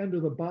qualify under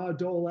the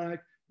Bayh-Dole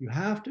Act, you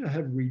have to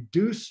have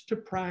reduced to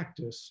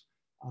practice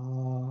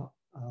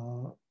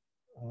the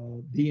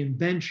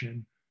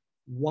invention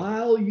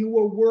while you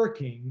are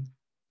working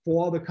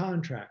for the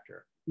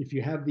contractor. If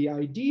you have the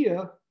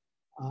idea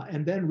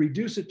and then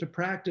reduce it to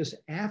practice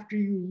after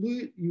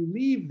you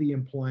leave the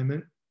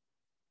employment,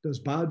 does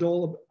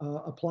Bayh-Dole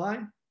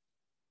apply?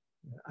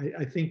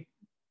 I think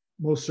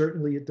most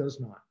certainly it does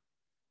not,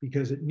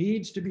 because it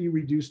needs to be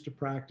reduced to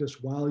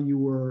practice while you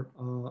were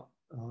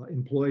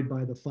employed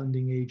by the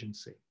funding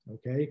agency,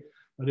 okay?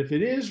 But if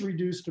it is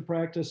reduced to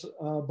practice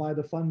by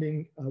the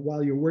funding,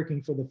 while you're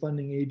working for the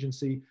funding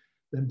agency,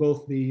 then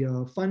both the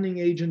funding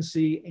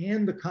agency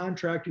and the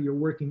contractor you're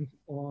working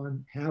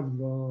on have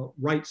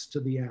rights to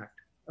the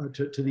act,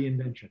 to the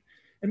invention.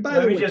 And by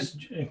the way,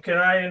 can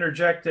I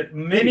interject that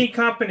many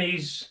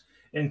companies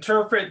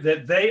interpret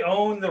that they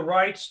own the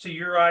rights to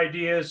your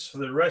ideas for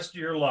the rest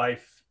of your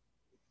life.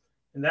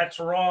 And that's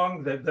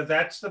wrong.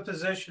 That's the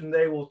position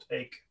they will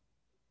take.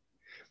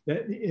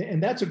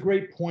 And that's a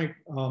great point,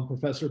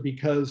 Professor,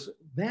 because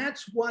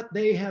that's what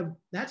they have,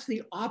 that's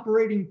the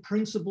operating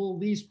principle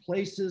these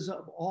places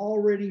have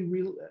already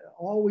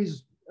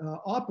always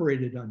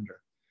operated under.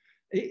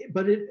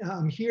 But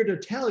I'm here to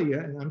tell you,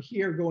 and I'm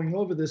here going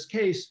over this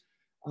case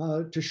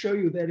to show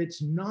you that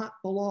it's not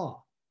the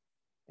law.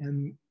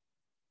 And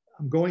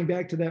I'm going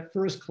back to that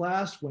first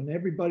class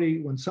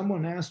when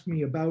someone asked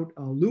me about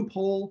a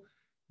loophole,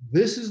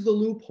 this is the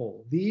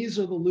loophole. These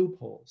are the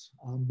loopholes.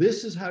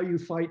 This is how you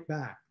fight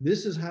back.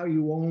 This is how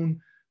you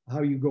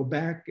go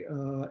back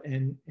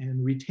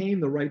and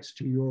retain the rights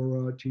to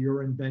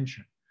your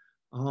invention.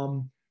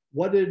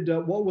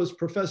 What was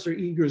Professor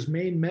Eager's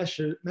main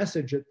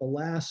message at the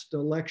last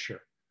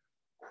lecture?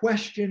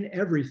 Question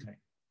everything.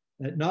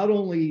 That not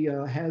only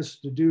has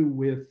to do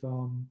with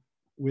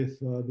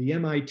the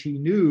MIT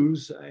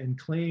news and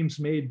claims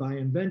made by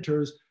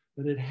inventors,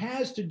 but it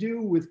has to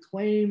do with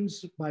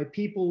claims by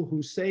people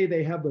who say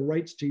they have the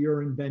rights to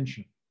your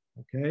invention,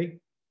 okay?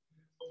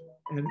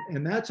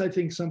 And that's, I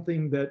think,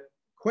 something that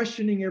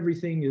questioning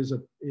everything is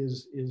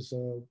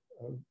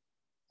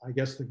I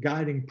guess, the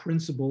guiding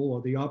principle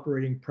or the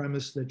operating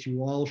premise that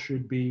you all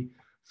should be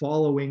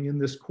following in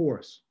this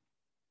course.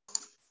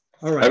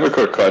 All right. I have a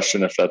quick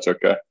question, if that's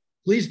okay.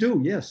 Please do,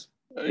 yes.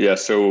 Yeah,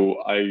 so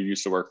I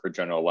used to work for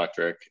General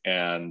Electric,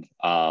 and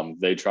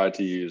they tried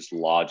to use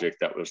logic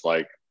that was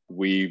like,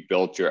 we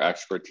built your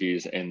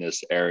expertise in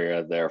this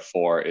area,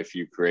 therefore, if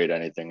you create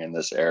anything in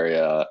this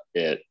area,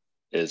 it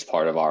is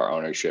part of our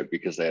ownership,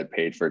 because they had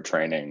paid for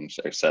trainings,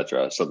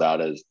 etc. So that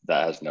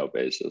has no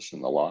basis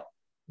in the law.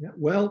 Yeah,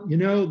 well, you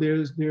know,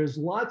 there's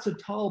lots of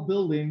tall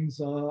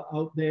buildings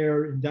out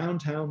there in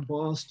downtown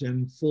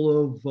Boston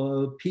full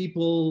of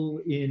people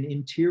in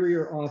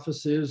interior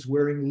offices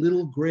wearing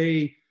little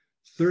gray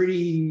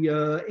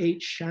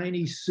 38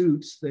 shiny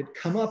suits that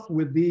come up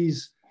with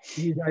these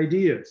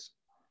ideas.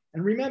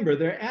 And remember,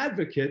 they're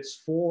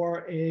advocates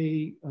for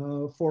a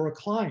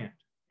client,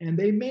 and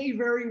they may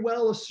very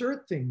well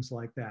assert things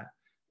like that.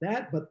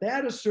 But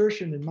that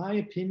assertion, in my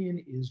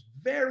opinion, is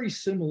very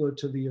similar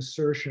to the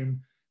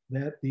assertion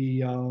that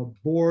the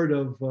Board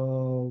of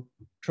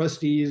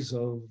Trustees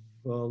of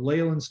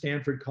Leyland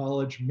Stanford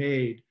College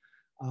made,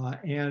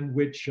 and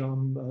which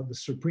the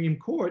Supreme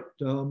Court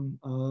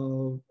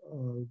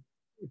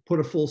put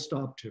a full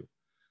stop to.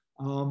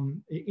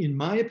 In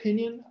my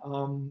opinion,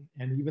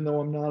 and even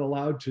though I'm not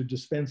allowed to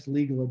dispense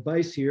legal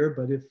advice here,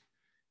 but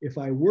if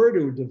I were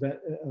to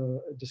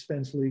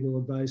dispense legal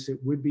advice, it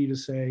would be to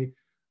say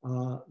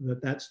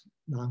that that's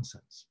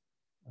nonsense,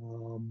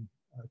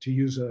 to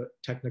use a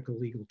technical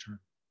legal term.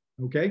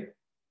 Okay.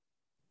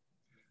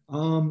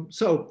 I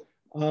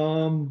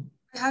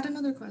had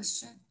another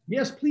question.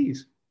 Yes,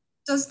 please.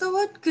 Does the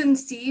word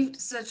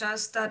conceived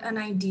suggest that an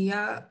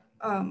idea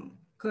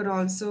could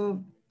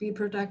also be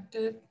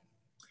protected?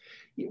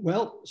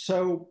 Well,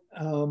 so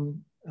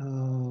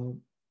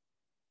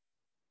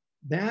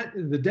that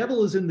the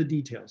devil is in the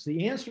details.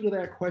 The answer to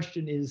that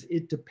question is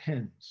it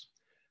depends.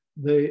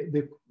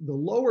 The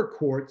lower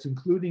courts,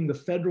 including the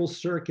Federal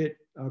Circuit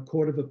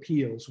Court of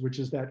Appeals, which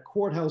is that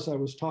courthouse I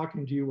was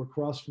talking to you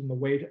across from the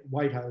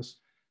White House,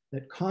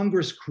 that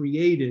Congress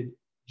created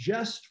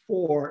just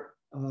for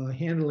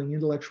handling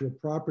intellectual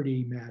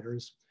property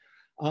matters,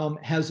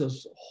 has a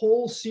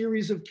whole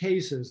series of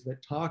cases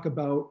that talk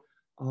about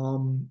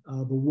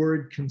the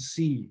word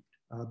conceived,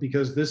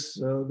 because this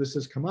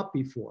has come up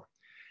before.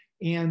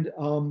 And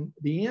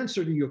the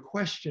answer to your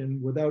question,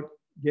 without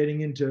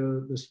getting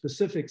into the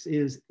specifics,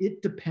 is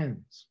it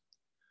depends.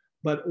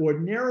 But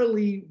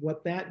ordinarily,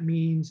 what that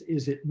means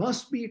is it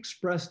must be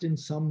expressed in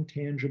some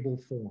tangible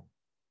form,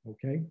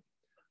 okay?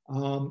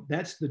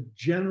 That's the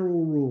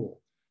general rule.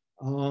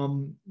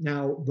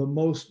 Now,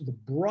 the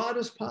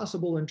broadest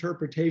possible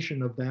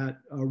interpretation of that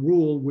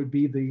rule would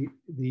be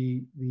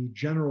the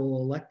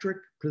General Electric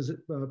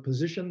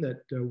position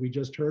that we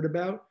just heard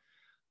about.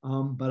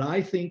 But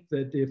I think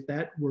that if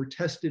that were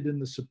tested in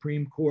the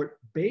Supreme Court,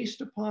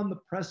 based upon the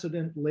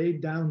precedent laid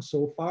down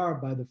so far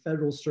by the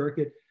Federal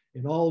Circuit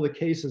in all the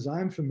cases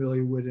I'm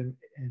familiar with and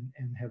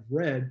have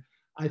read,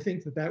 I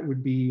think that that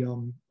would be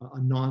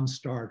a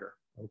non-starter,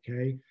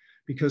 okay?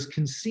 Because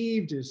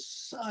conceived is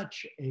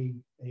such a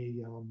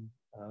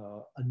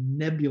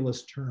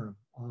nebulous term.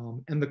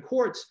 And the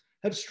courts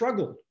have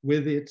struggled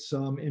with its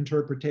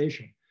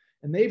interpretation.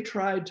 And they've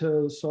tried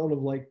to sort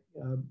of like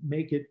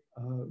make it,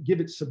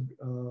 give it some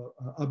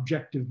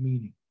objective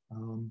meaning.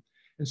 And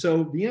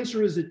so the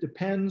answer is it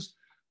depends,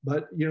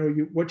 but you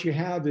know, what you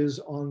have is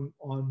on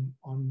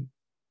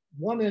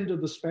one end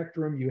of the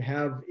spectrum, you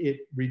have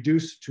it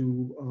reduced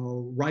to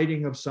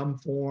writing of some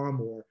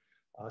form or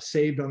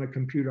saved on a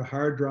computer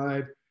hard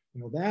drive.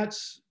 You know,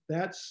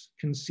 that's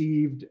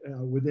conceived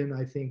within,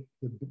 I think,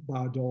 the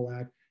Bayh-Dole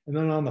Act. And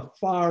then on the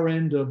far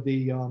end of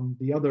the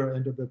other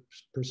end of the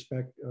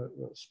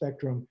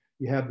spectrum,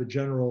 you have the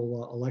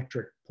General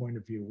Electric point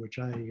of view, which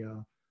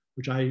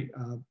I'd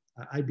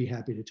be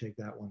happy to take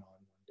that one on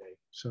one day.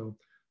 So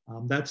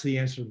that's the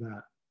answer to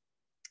that.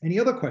 Any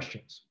other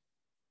questions?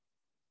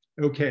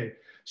 Okay,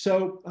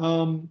 so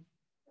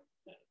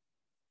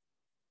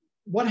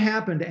what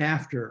happened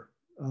after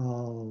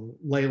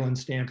Leyland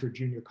Stanford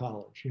Junior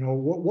College? You know,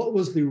 what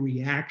was the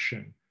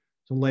reaction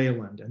to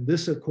Leyland? And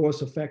this, of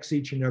course, affects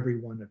each and every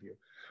one of you.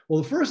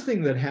 Well, the first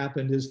thing that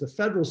happened is the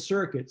Federal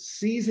Circuit,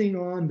 seizing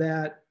on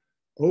that,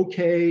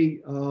 okay,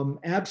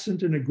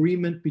 absent an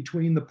agreement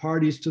between the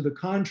parties to the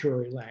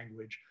contrary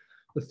language,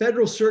 the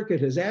Federal Circuit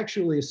has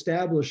actually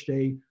established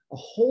a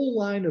whole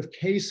line of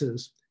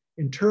cases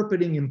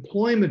interpreting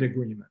employment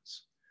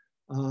agreements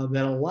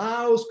that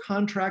allows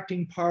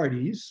contracting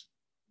parties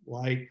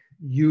like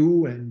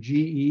you and GE,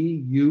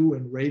 you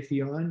and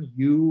Raytheon,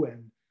 you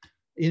and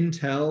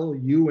Intel,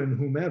 you and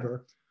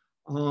whomever,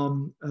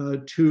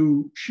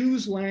 to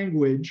choose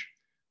language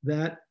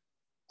that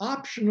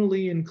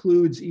optionally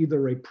includes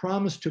either a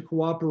promise to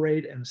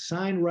cooperate and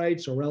assign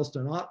rights, or else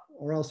an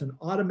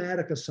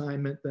automatic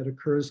assignment that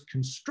occurs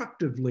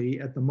constructively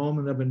at the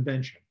moment of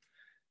invention.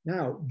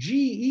 Now,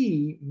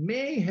 GE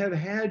may have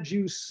had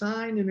you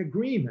sign an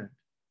agreement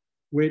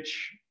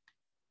which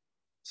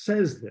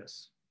says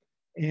this.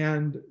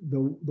 And the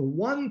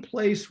one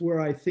place where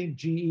I think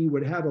GE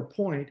would have a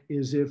point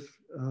is if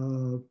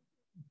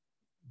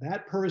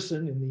that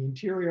person in the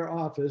interior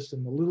office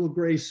in the little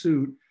gray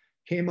suit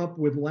came up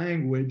with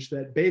language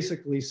that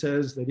basically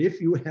says that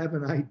if you have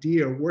an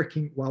idea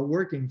while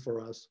working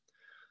for us,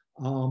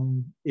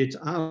 it's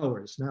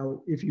ours.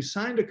 Now, if you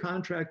signed a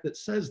contract that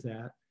says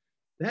that,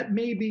 that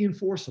may be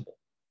enforceable.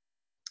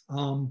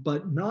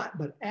 But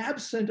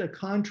absent a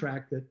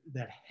contract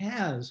that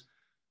has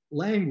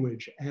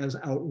language as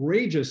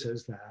outrageous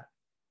as that,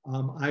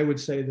 I would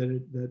say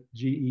that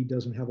GE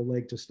doesn't have a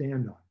leg to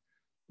stand on.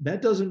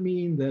 That doesn't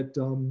mean that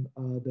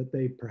that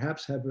they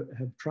perhaps have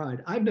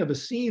tried. I've never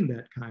seen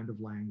that kind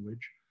of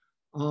language,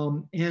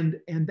 and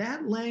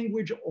that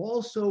language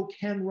also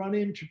can run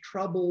into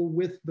trouble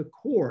with the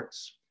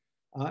courts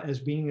as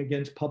being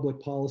against public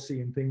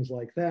policy and things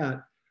like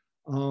that.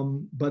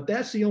 But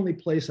that's the only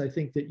place I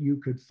think that you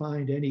could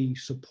find any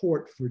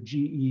support for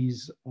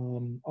GE's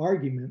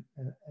argument,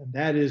 and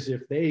that is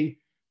if they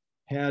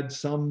had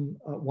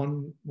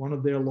one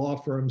of their law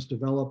firms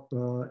develop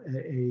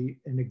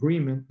an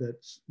agreement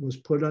that was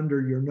put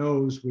under your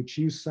nose, which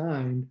you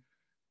signed,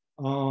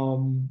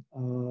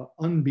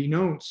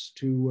 unbeknownst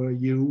to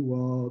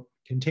you,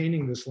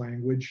 containing this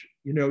language,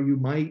 you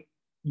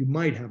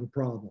might have a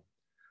problem.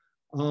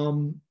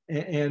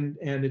 And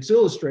it's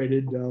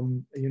illustrated,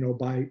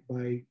 by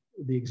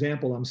the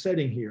example I'm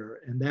setting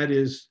here, and that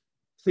is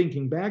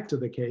thinking back to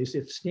the case.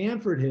 If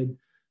Stanford had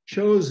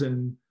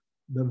chosen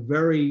the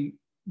very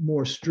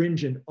more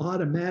stringent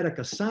automatic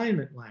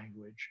assignment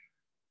language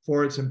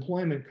for its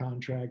employment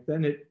contract,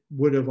 then it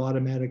would have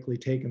automatically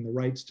taken the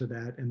rights to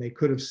that, and they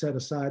could have set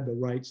aside the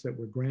rights that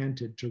were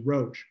granted to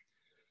Roche.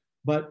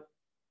 But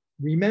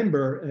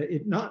remember,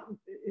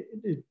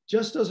 it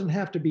just doesn't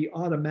have to be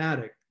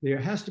automatic. There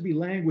has to be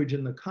language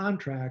in the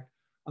contract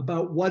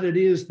about what it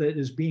is that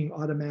is being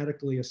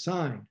automatically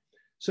assigned.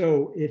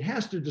 So it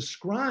has to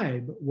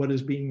describe what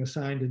is being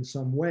assigned in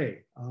some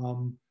way.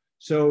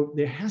 So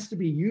there has to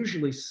be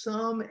usually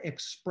some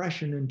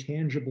expression in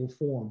tangible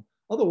form.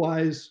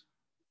 Otherwise,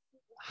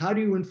 how do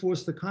you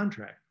enforce the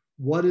contract?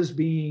 What is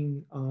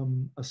being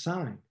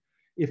assigned?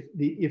 If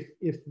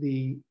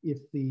the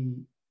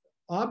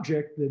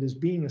object that is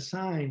being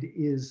assigned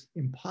is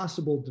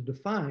impossible to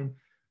define,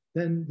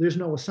 then there's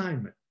no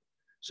assignment.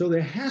 So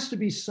there has to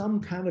be some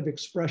kind of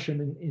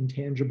expression in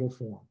tangible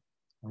form,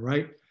 all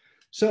right?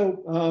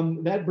 So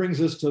that brings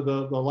us to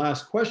the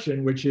last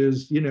question, which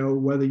is,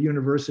 whether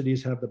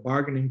universities have the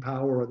bargaining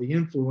power or the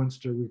influence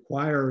to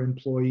require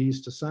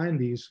employees to sign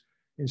these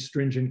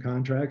stringent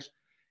contracts.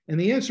 And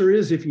the answer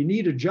is, if you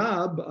need a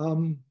job,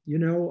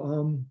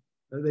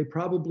 they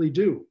probably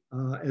do.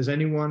 As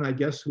anyone, I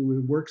guess,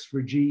 who works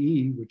for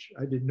GE, which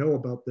I didn't know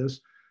about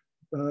this,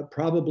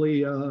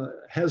 probably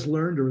has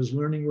learned or is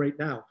learning right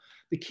now.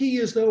 The key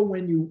is, though,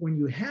 when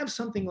you have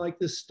something like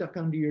this stuck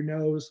under your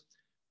nose,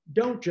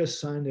 don't just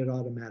sign it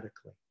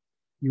automatically.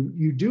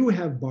 You do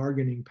have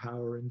bargaining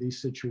power in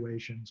these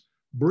situations.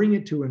 Bring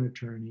it to an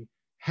attorney.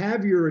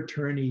 Have your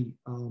attorney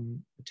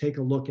take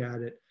a look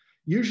at it.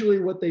 Usually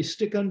what they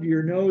stick under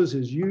your nose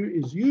is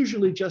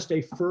usually just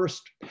a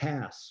first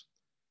pass.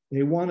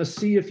 They want to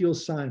see if you'll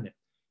sign it.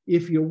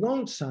 If you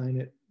won't sign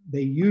it,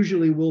 they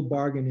usually will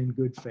bargain in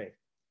good faith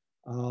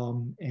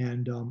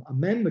and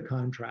amend the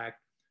contract.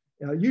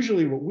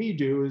 Usually what we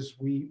do is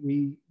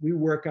we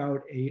work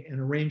out an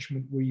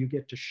arrangement where you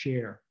get to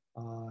share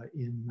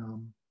in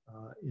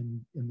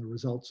the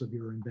results of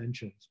your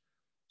inventions.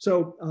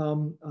 So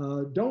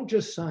don't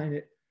just sign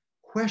it,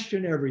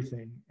 question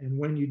everything. And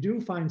when you do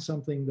find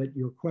something that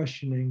you're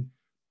questioning,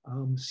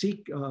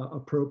 seek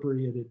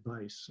appropriate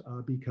advice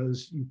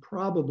because you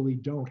probably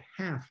don't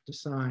have to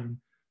sign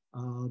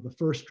the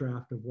first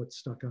draft of what's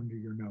stuck under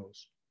your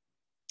nose.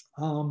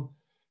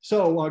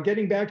 So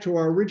getting back to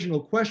our original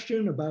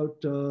question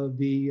about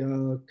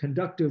the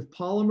conductive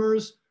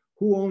polymers,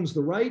 who owns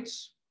the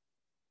rights?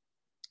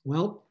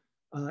 Well,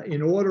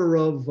 in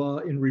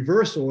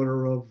reverse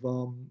order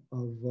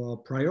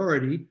of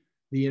priority,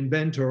 the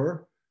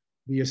inventor,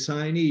 the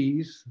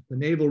assignees, the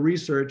Naval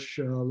Research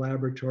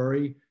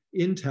Laboratory,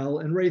 Intel,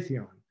 and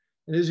Raytheon.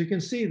 And as you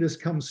can see, this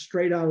comes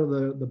straight out of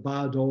the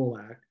Bayh-Dole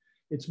Act.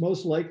 It's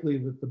most likely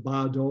that the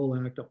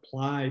Bayh-Dole Act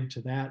applied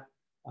to that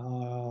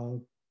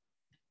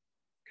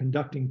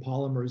conducting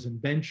polymers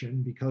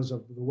invention because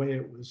of the way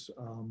it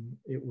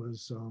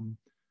was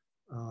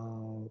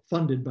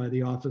funded by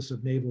the Office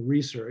of Naval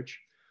Research.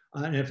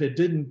 And if it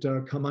didn't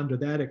come under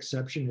that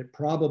exception, it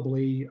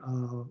probably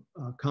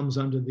comes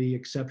under the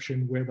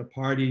exception where the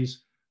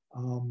parties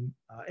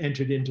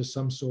entered into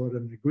some sort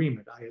of an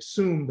agreement. I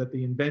assume that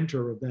the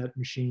inventor of that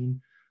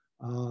machine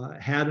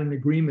had an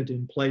agreement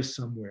in place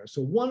somewhere.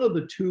 So one of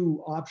the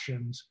two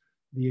options,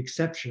 the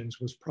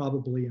exceptions, was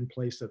probably in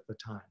place at the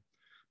time.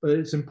 but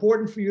it's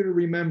important for you to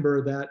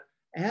remember that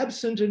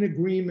absent an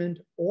agreement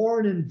or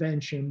an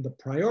invention, the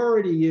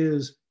priority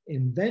is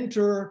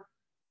inventor,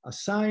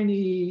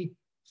 assignee,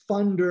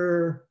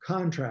 funder,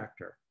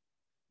 contractor.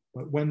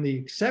 But when the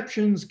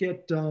exceptions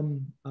get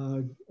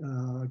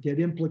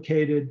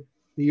implicated,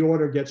 the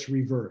order gets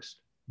reversed.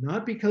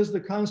 Not because the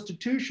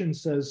Constitution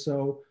says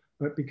so,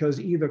 but because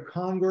either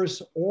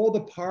Congress or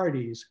the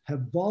parties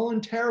have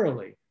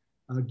voluntarily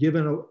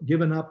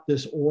given up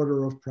this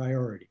order of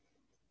priority.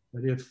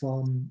 But if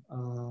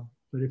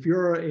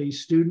you're a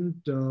student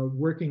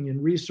working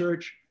in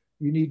research,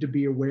 you need to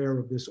be aware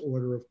of this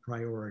order of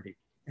priority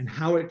and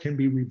how it can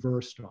be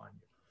reversed on you.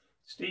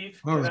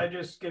 Steve, can I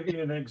just give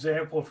you an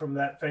example from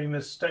that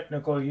famous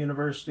technical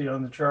university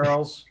on the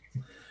Charles?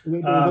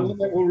 The one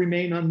that will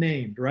remain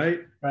unnamed,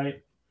 right?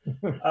 Right.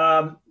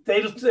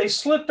 They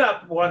slipped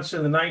up once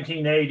in the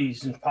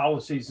 1980s in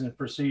policies and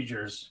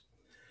procedures.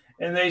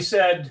 And they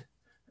said,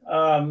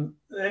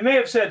 they may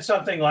have said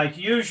something like,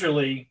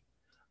 usually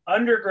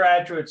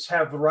undergraduates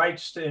have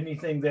rights to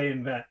anything they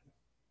invent.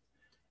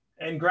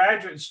 And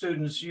graduate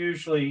students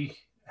usually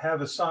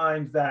have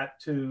assigned that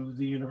to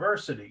the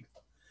university.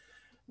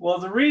 Well,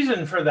 the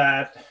reason for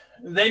that,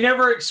 they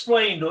never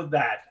explained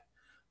that.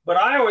 But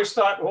I always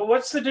thought, well,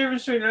 what's the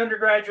difference between an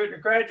undergraduate and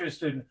a graduate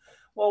student?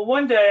 Well,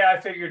 one day I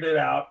figured it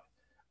out.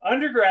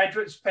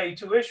 Undergraduates pay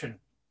tuition.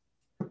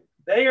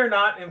 They are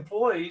not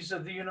employees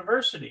of the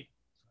university.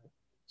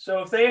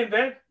 So if they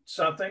invent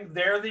something,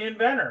 they're the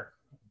inventor.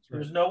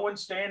 There's no one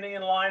standing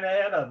in line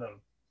ahead of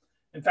them.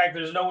 In fact,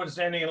 there's no one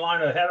standing in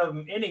line ahead of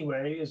them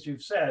anyway, as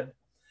you've said.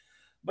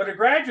 But a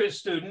graduate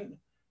student,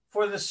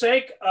 for the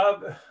sake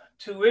of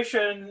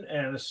tuition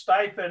and a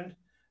stipend,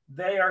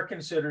 they are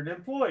considered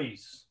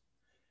employees.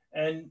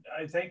 And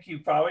I think you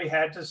probably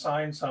had to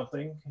sign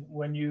something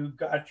when you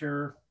got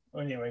your,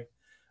 anyway,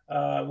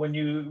 when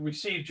you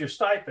received your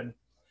stipend.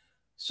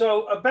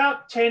 So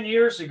about 10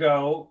 years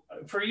ago,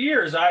 for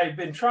years, I've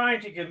been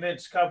trying to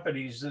convince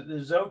companies that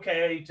it's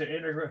okay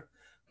to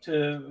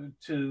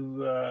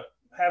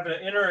have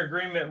an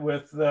inter-agreement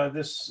with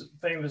this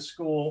famous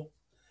school,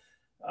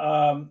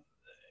 and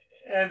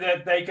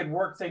that they could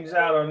work things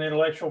out on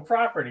intellectual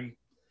property.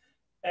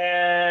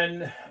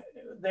 And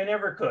they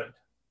never could,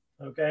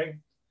 okay?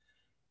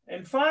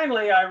 And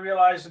finally, I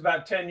realized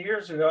about 10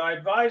 years ago, I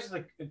advised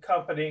the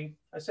company,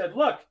 I said,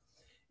 look,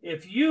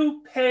 if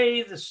you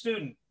pay the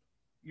student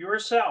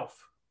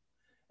yourself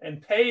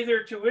and pay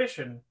their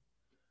tuition,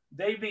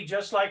 they'd be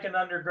just like an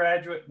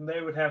undergraduate and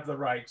they would have the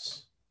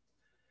rights.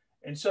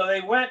 And so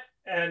they went,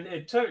 and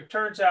it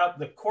turns out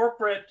the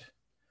corporate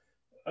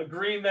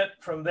agreement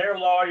from their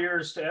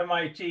lawyers to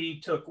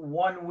MIT took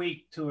 1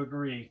 week to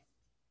agree.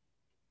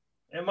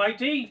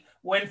 MIT,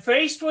 when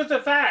faced with the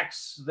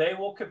facts, they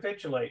will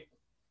capitulate.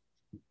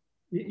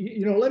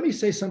 You know, let me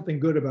say something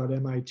good about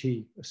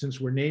MIT, since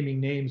we're naming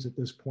names at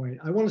this point.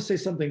 I want to say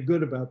something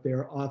good about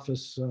their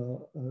office,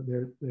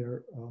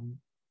 their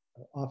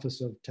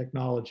Office of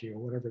Technology, or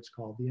whatever it's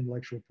called, the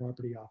Intellectual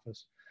Property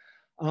Office.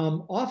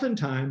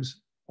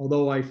 Oftentimes,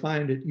 although I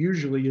find it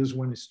usually is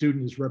when a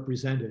student is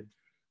represented,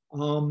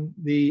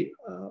 the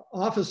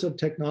Office of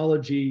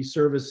Technology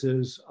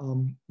Services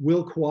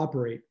will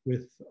cooperate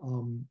with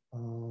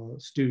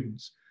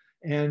students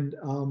and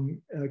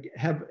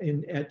have,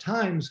 at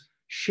times,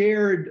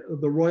 shared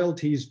the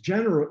royalties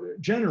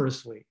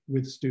generously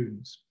with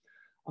students.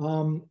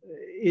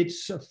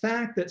 It's a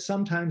fact that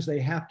sometimes they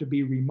have to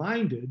be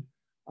reminded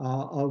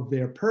of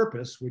their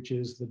purpose, which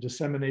is the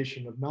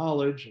dissemination of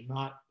knowledge and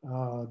not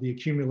the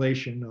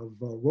accumulation of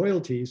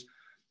royalties.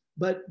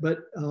 But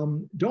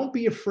don't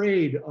be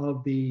afraid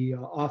of the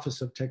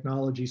Office of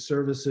Technology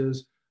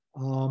Services.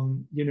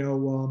 Don't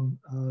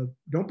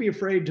be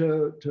afraid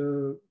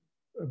to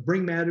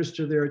bring matters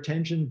to their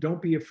attention.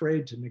 Don't be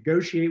afraid to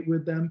negotiate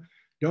with them.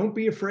 Don't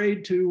be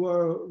afraid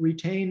to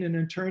retain an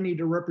attorney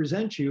to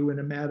represent you in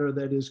a matter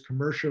that is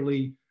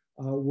commercially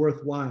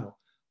worthwhile,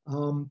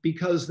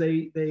 because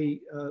they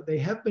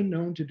have been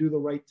known to do the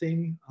right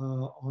thing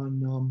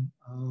on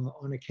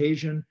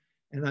occasion,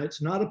 and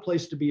it's not a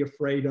place to be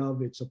afraid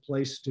of. It's a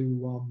place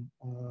to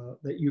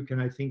that you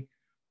can, I think,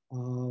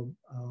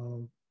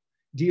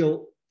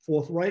 deal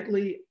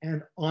forthrightly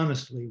and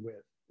honestly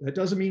with. That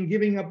doesn't mean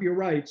giving up your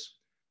rights,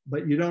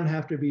 but you don't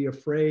have to be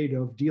afraid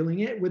of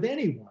dealing it with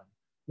anyone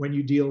when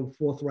you deal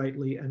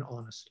forthrightly and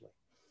honestly.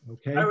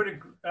 Okay. I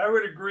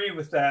would agree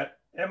with that.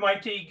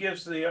 MIT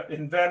gives the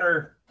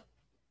inventor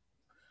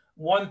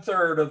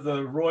 1/3 of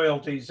the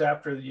royalties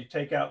after you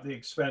take out the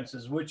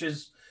expenses, which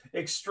is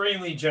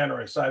extremely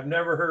generous. I've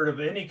never heard of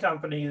any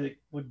company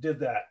that did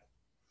that.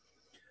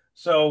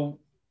 So,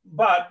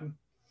 but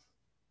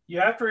you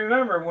have to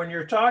remember, when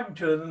you're talking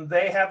to them,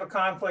 they have a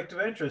conflict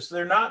of interest.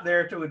 They're not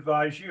there to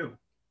advise you.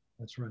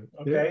 That's right.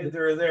 Okay,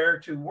 they're there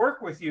to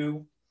work with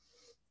you,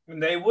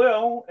 and they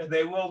will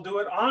do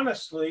it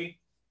honestly,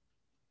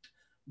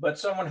 but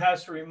someone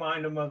has to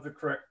remind them of the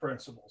correct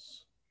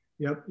principles.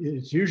 Yep,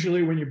 it's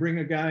usually when you bring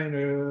a guy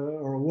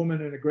or a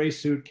woman in a gray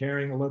suit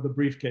carrying a leather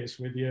briefcase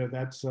with you.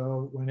 That's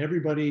when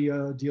everybody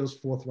deals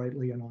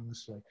forthrightly and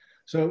honestly.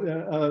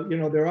 So, you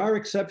know, there are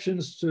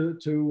exceptions to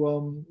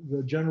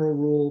the general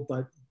rule,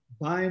 but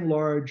by and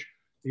large,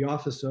 the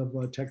Office of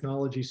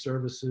Technology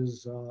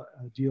Services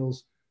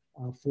deals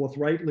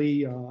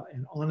forthrightly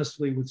and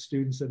honestly with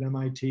students at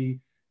MIT,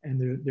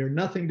 and they're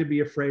nothing to be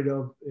afraid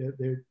of.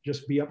 They're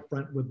just be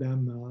upfront with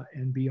them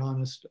and be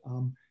honest,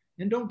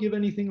 and don't give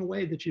anything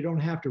away that you don't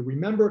have to.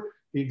 Remember,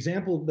 the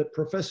example that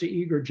Professor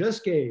Eager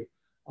just gave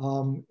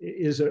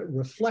is a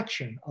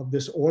reflection of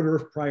this order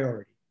of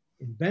priority.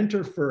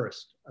 Inventor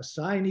first,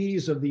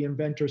 assignees of the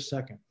inventor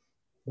second,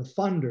 the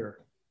funder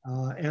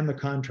and the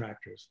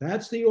contractors.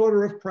 That's the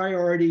order of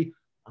priority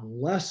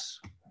unless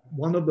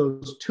one of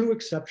those two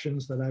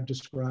exceptions that I've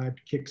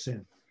described kicks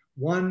in.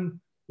 One,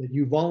 that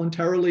you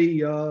voluntarily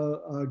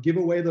give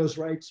away those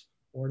rights,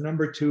 or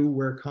number two,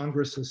 where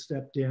Congress has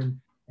stepped in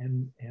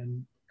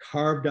and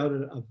carved out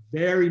a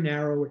very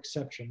narrow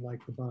exception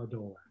like the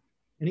Bayh-Dole Act.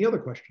 Any other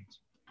questions?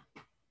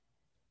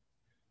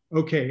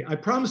 Okay, I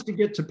promised to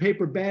get to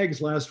paper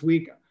bags last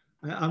week.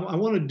 I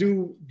want to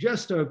do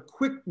just a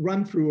quick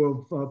run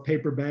through of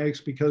paper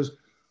bags because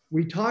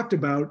we talked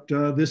about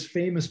this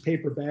famous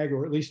paper bag,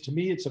 or at least to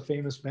me, it's a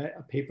famous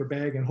paper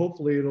bag, and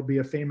hopefully it'll be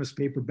a famous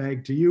paper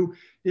bag to you.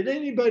 Did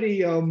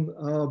anybody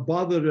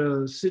bother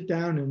to sit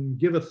down and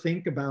give a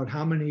think about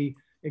how many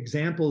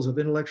examples of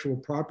intellectual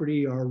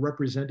property are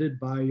represented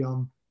by,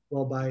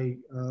 well, by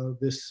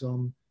this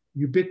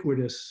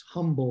ubiquitous,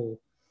 humble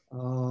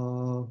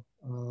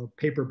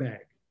paper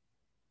bag?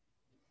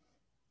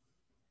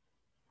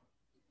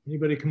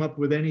 Anybody come up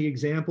with any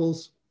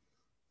examples?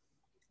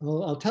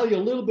 I'll tell you a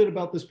little bit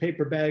about this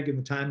paper bag in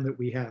the time that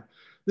we have.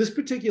 This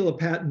particular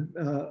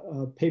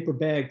paper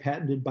bag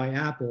patented by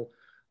Apple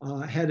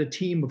had a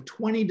team of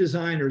 20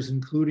 designers,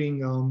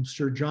 including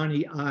Sir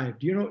Johnny Ive.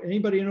 Do you know,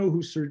 anybody know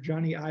who Sir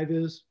Johnny Ive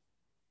is?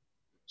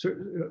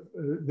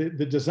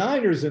 The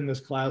designers in this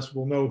class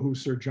will know who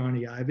Sir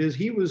Johnny Ive is.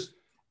 He was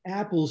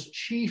Apple's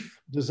chief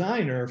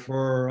designer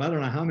for I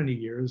don't know how many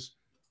years.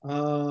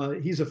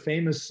 He's a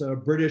famous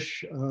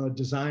British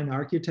design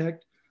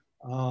architect.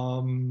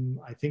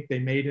 I think they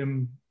made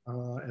him,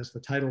 as the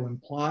title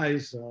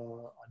implies,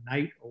 a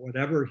knight or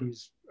whatever.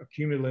 He's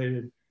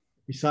accumulated,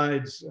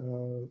 besides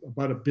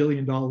about $1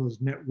 billion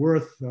net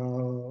worth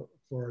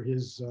for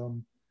his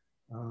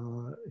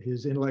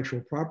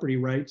intellectual property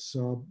rights,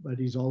 but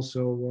he's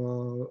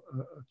also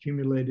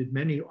accumulated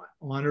many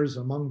honors,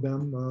 among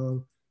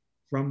them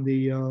from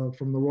the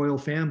royal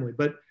family.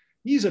 But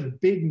he's a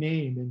big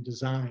name in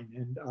design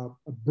and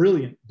a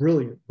brilliant,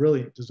 brilliant,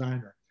 brilliant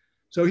designer.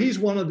 So he's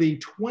one of the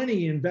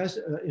 20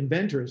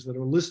 inventors that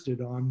are listed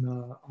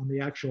on the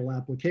actual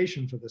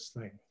application for this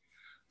thing.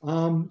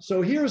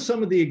 So here are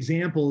some of the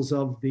examples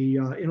of the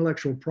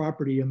intellectual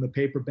property in the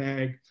paper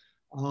bag.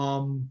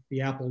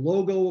 The Apple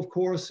logo, of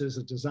course, is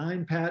a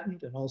design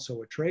patent and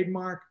also a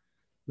trademark.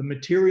 The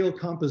material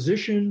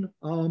composition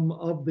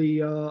of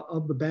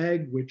the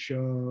bag, which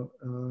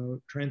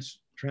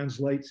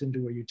translates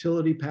into a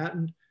utility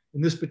patent.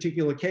 In this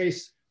particular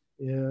case,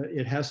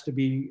 it has to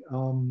be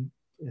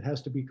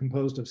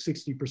composed of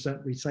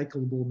 60%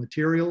 recyclable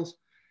materials,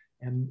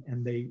 and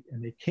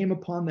they came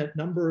upon that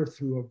number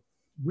through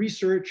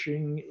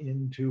researching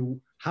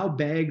into how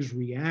bags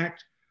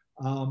react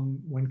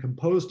when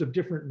composed of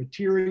different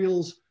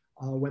materials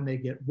when they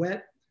get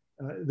wet.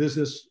 There's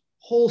this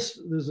whole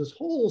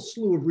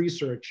slew of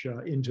research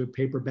into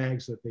paper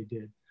bags that they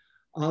did.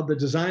 The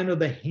design of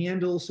the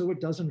handle so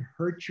it doesn't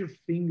hurt your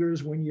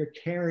fingers when you're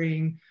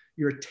carrying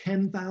your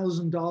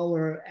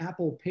 $10,000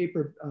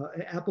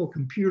 Apple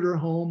computer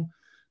home.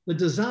 The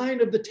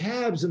design of the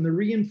tabs and the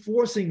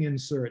reinforcing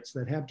inserts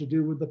that have to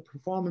do with the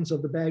performance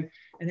of the bag,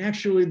 and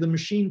actually the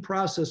machine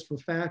process for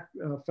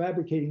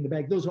fabricating the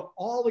bag. Those are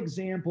all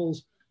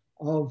examples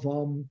of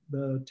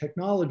the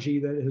technology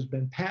that has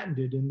been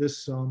patented in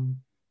this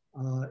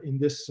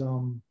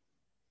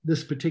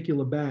this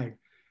particular bag.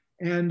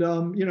 And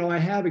you know, I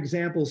have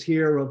examples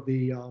here of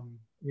the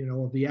you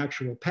know, of the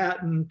actual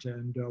patent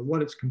and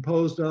what it's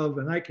composed of,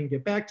 and I can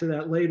get back to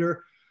that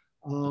later.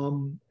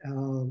 You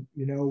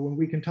know, when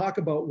we can talk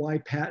about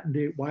why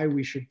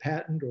we should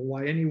patent, or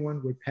why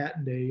anyone would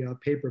patent a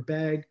paper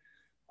bag.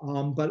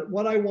 But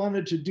what I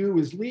wanted to do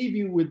is leave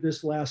you with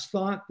this last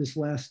thought, this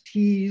last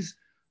tease.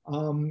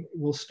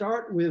 We'll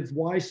start with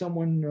why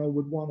someone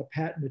would want to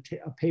patent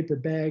a paper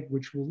bag,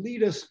 which will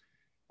lead us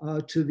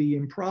to the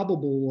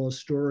improbable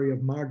story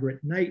of Margaret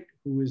Knight,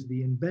 who is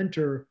the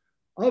inventor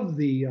of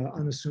the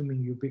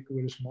unassuming,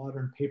 ubiquitous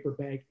modern paper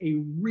bag,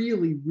 a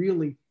really,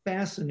 really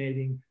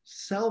fascinating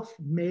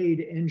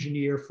self-made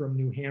engineer from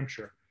New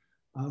Hampshire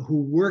who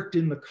worked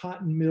in the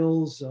cotton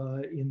mills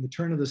in the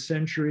turn of the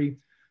century.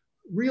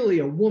 Really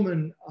a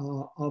woman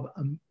of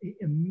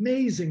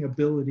amazing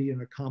ability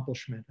and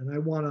accomplishment. And I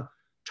want to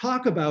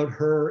talk about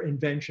her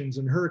inventions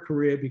and her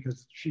career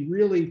because she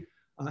really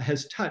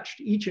has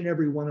touched each and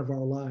every one of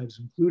our lives,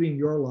 including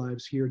your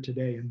lives here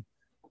today. And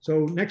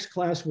so next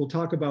class, we'll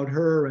talk about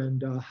her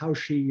and how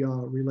she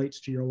relates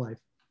to your life.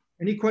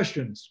 Any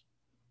questions?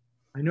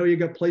 I know you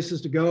got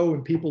places to go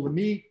and people to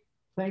meet.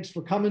 Thanks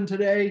for coming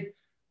today.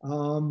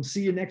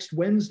 See you next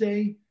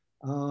Wednesday.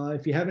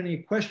 If you have any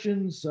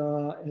questions,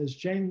 as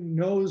Jen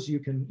knows, you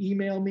can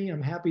email me.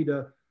 I'm happy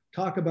to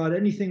talk about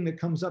anything that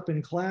comes up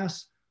in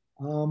class.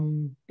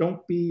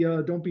 Don't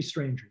be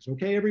strangers.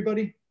 Okay,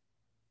 everybody?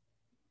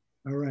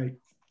 All right.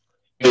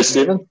 Hey,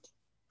 Stephen?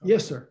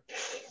 Yes, sir.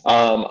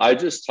 I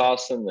just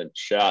tossed in the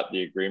chat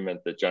the agreement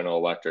that General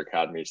Electric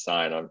had me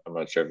sign. I'm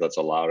not sure if that's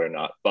allowed or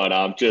not,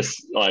 but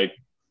just like,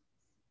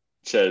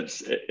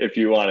 if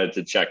you wanted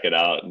to check it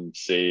out and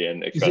see,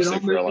 and especially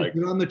for like,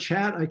 is it on the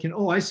chat? I can.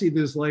 Oh, I see.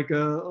 There's like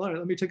all right,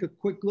 let me take a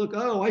quick look.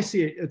 Oh, I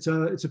see it. It's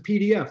a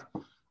PDF.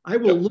 I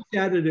will look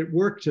at it at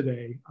work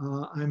today.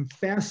 I'm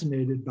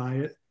fascinated by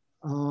it.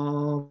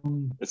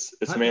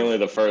 It's mainly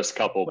the first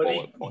couple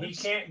bullet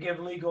points. He can't give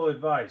legal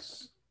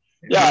advice.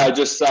 Yeah,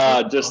 just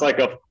like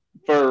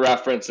for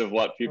reference of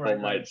what people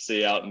might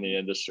see out in the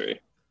industry.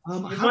 You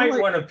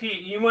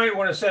might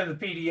want to send the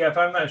PDF.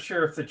 I'm not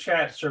sure if the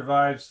chat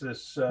survives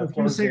this. I was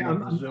going to say,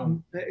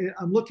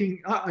 I'm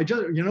looking.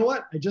 You know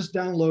what? I just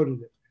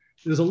downloaded it.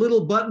 There's a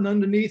little button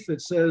underneath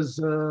that says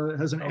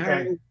has an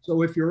arrow.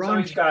 So if you're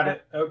on, he's got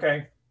it.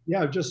 Okay.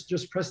 Yeah,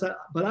 just press that.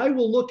 But I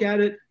will look at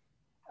it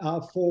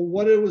for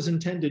what it was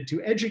intended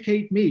to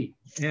educate me,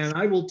 and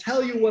I will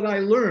tell you what I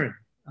learned.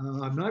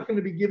 I'm not going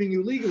to be giving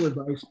you legal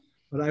advice,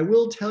 but I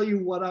will tell you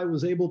what I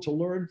was able to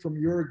learn from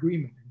your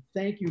agreement.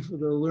 Thank you for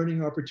the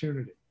learning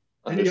opportunity.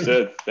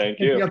 Understood.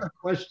 Thank you. Any other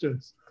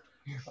questions?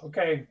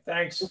 Okay,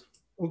 thanks.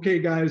 Okay,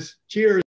 guys. Cheers.